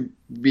actually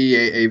be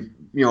a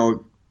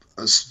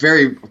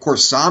very, of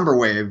course, somber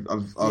way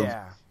of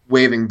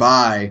waving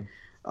by.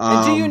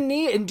 And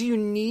do you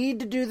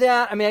need to do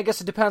that? I mean, I guess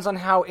it depends on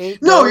how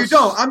 8 goes. No, you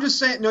don't. I'm just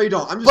saying. No, you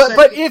don't.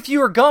 But if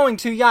you are going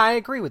to, yeah, I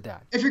agree with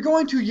that. If you're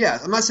going to,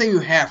 yes. I'm not saying you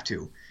have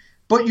to.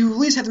 But you at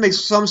least have to make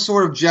some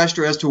sort of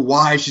gesture as to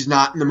why she's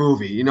not in the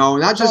movie.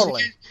 Not just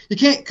totally. You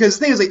can't, because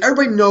the thing is, like,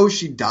 everybody knows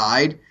she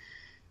died,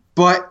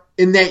 but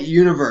in that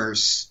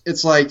universe,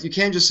 it's like you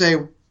can't just say,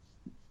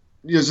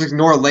 just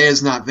ignore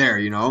Leia's not there.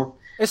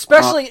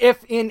 Especially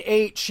if in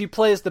 8 she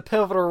plays the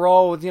pivotal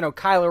role with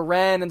Kylo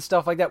Ren and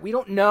stuff like that. We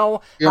don't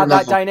know how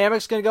that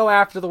dynamic's going to go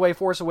after the way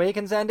Force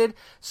Awakens ended.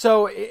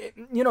 So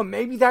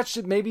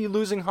maybe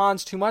losing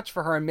Han's too much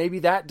for her, and maybe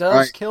that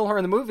does kill her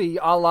in the movie,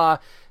 a la.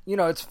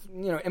 It's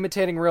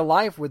imitating real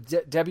life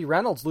with Debbie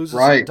Reynolds loses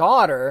her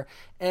daughter,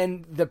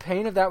 and the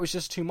pain of that was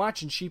just too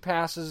much, and she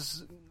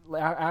passes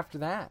after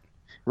that.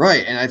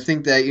 Right, and I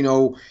think that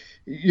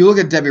you look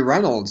at Debbie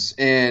Reynolds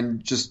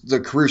and just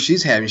the career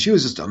she's having. She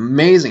was just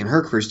amazing in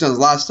her career. She's done a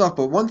lot of stuff,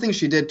 but one thing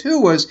she did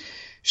too was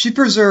she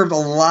preserved a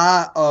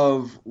lot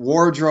of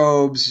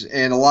wardrobes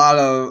and a lot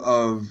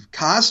of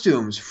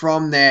costumes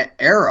from that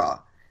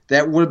era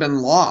that would have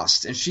been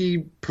lost, and she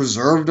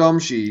preserved them.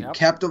 She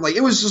kept them. Like,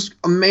 it was just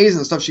amazing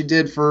the stuff she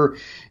did for,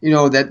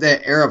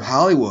 that era of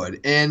Hollywood.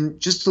 And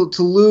just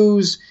to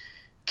lose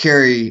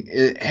Carrie,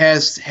 it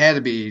has had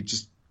to be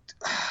just,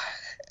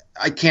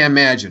 I can't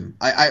imagine.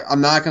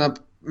 I'm not gonna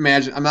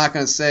imagine. I'm not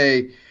gonna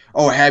say,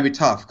 oh, it had to be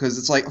tough, because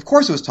it's like, of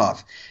course it was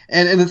tough.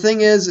 And the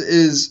thing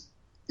is,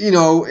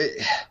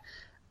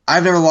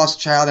 I've never lost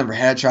a child, never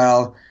had a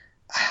child.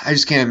 I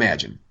just can't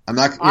imagine. I'm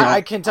not.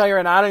 I can tell you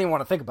right now, I don't even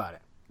want to think about it.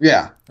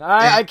 Yeah,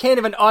 I can't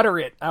even utter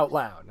it out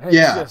loud.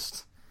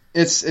 It's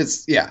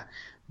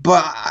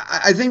But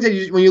I think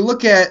that when you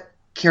look at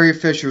Carrie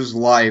Fisher's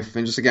life,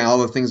 and just again all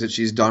the things that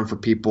she's done for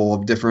people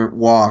of different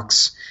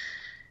walks,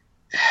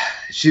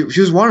 she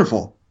was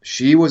wonderful.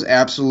 She was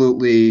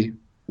absolutely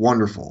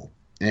wonderful.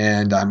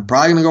 And I'm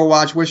probably gonna go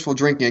watch Wishful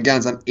Drinking again.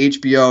 It's on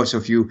HBO, so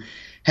if you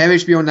have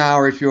HBO Now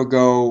or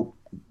HBO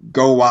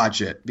go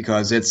watch it,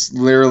 because it's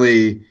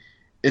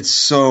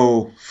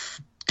so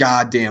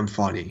goddamn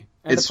funny.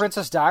 And The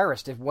Princess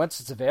Diarist,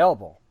 once it's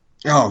available.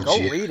 Go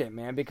read it,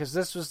 man, because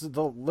this was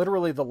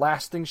literally the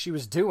last thing she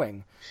was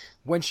doing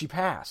when she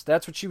passed.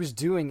 That's what she was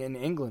doing in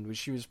England, was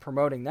she was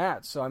promoting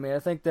that. So, I mean, I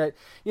think that,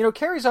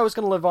 Carrie's always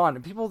going to live on,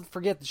 and people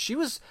forget that she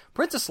was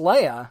Princess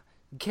Leia.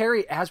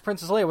 Carrie as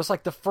Princess Leia was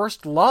like the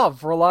first love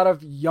for a lot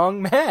of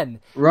young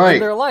men in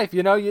their life.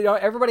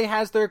 Everybody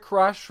has their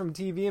crush from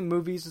TV and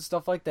movies and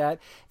stuff like that.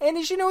 And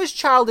as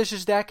childish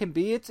as that can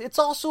be, it's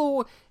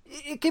also,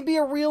 it can be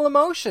a real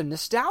emotion.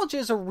 Nostalgia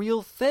is a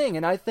real thing,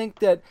 and I think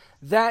that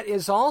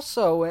is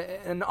also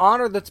an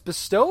honor that's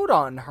bestowed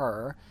on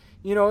her.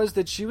 Is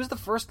that she was the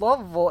first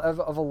love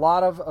of a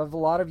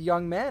lot of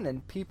young men,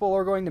 and people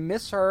are going to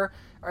miss her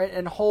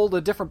and hold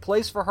a different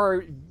place for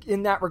her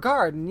in that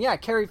regard. And yeah,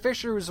 Carrie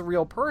Fisher was a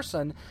real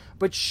person,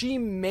 but she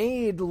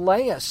made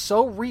Leia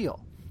so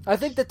real. I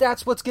think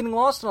that's what's getting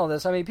lost in all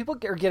this. I mean, people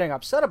are getting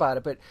upset about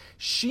it, but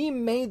she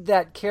made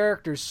that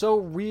character so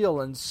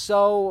real and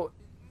so,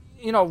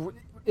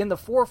 in the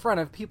forefront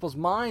of people's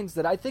minds,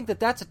 that I think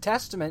that's a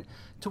testament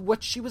to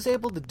what she was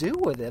able to do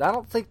with it. I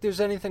don't think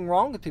there's anything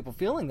wrong with people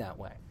feeling that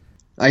way.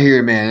 I hear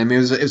you, man. I mean,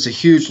 it was a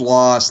huge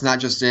loss, not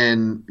just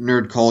in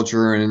nerd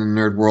culture and in the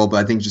nerd world, but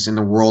I think just in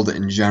the world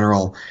in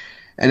general.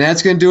 And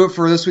that's going to do it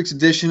for this week's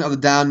edition of the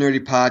Down Nerdy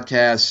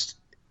Podcast.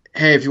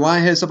 Hey, if you want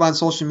to hit us up on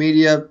social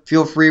media,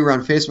 feel free. We're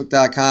on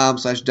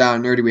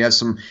Facebook.com/downnerdy. We have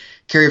some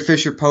Carrie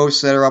Fisher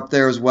posts that are up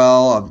there as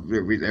well.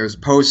 There's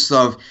posts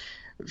of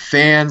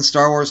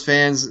Star Wars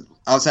fans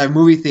outside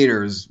movie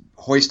theaters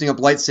hoisting up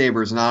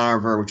lightsabers in honor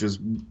of her, which was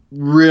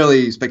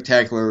really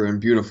spectacular and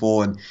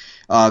beautiful. And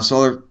so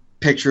other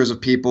pictures of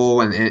people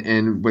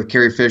and with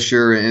Carrie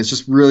Fisher, and it's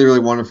just really,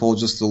 really wonderful,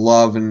 just the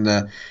love and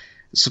the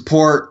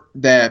support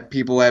that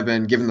people have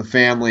been giving the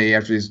family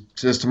after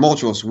this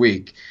tumultuous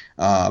week.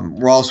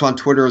 We're also on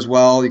Twitter as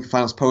well. You can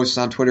find us posts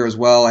on Twitter as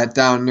well at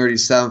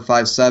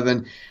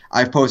DownNerdy757.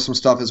 I've posted some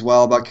stuff as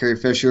well about Carrie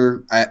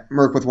Fisher at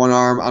Merc with One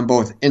Arm on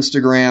both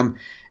Instagram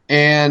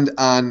and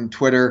on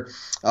Twitter.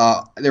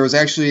 There was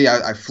actually,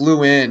 I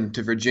flew in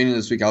to Virginia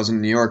this week. I was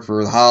in New York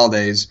for the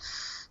holidays,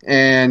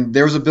 and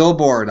there was a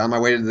billboard on my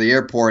way to the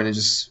airport, and it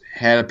just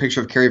had a picture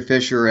of Carrie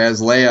Fisher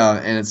as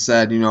Leia, and it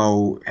said,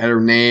 had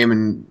her name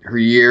and her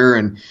year,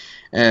 and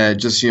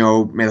just,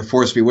 may the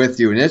force be with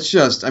you. And it's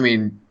just, I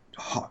mean,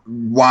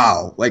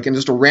 wow. Like, in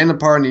just a random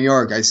part of New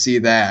York, I see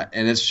that,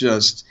 and it's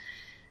just,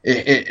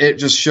 it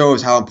just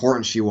shows how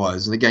important she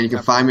was. And again, you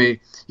can find me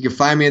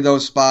at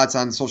those spots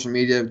on social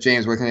media.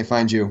 James, where can I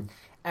find you?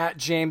 At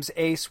James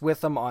Ace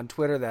Witham on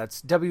Twitter.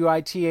 That's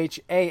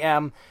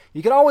WITHAM.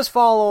 You can always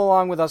follow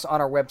along with us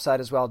on our website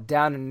as well,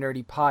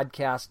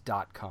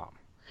 downandnerdypodcast.com.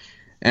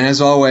 And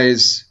as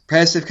always,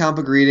 passive comic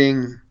book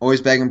reading,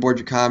 always bagging board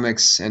your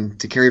comics. And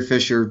to Carrie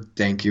Fisher,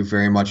 thank you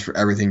very much for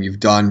everything you've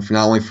done, for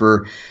not only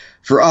for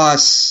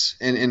us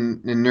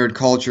in nerd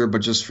culture,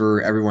 but just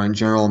for everyone in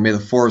general. May the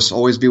force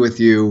always be with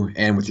you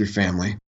and with your family.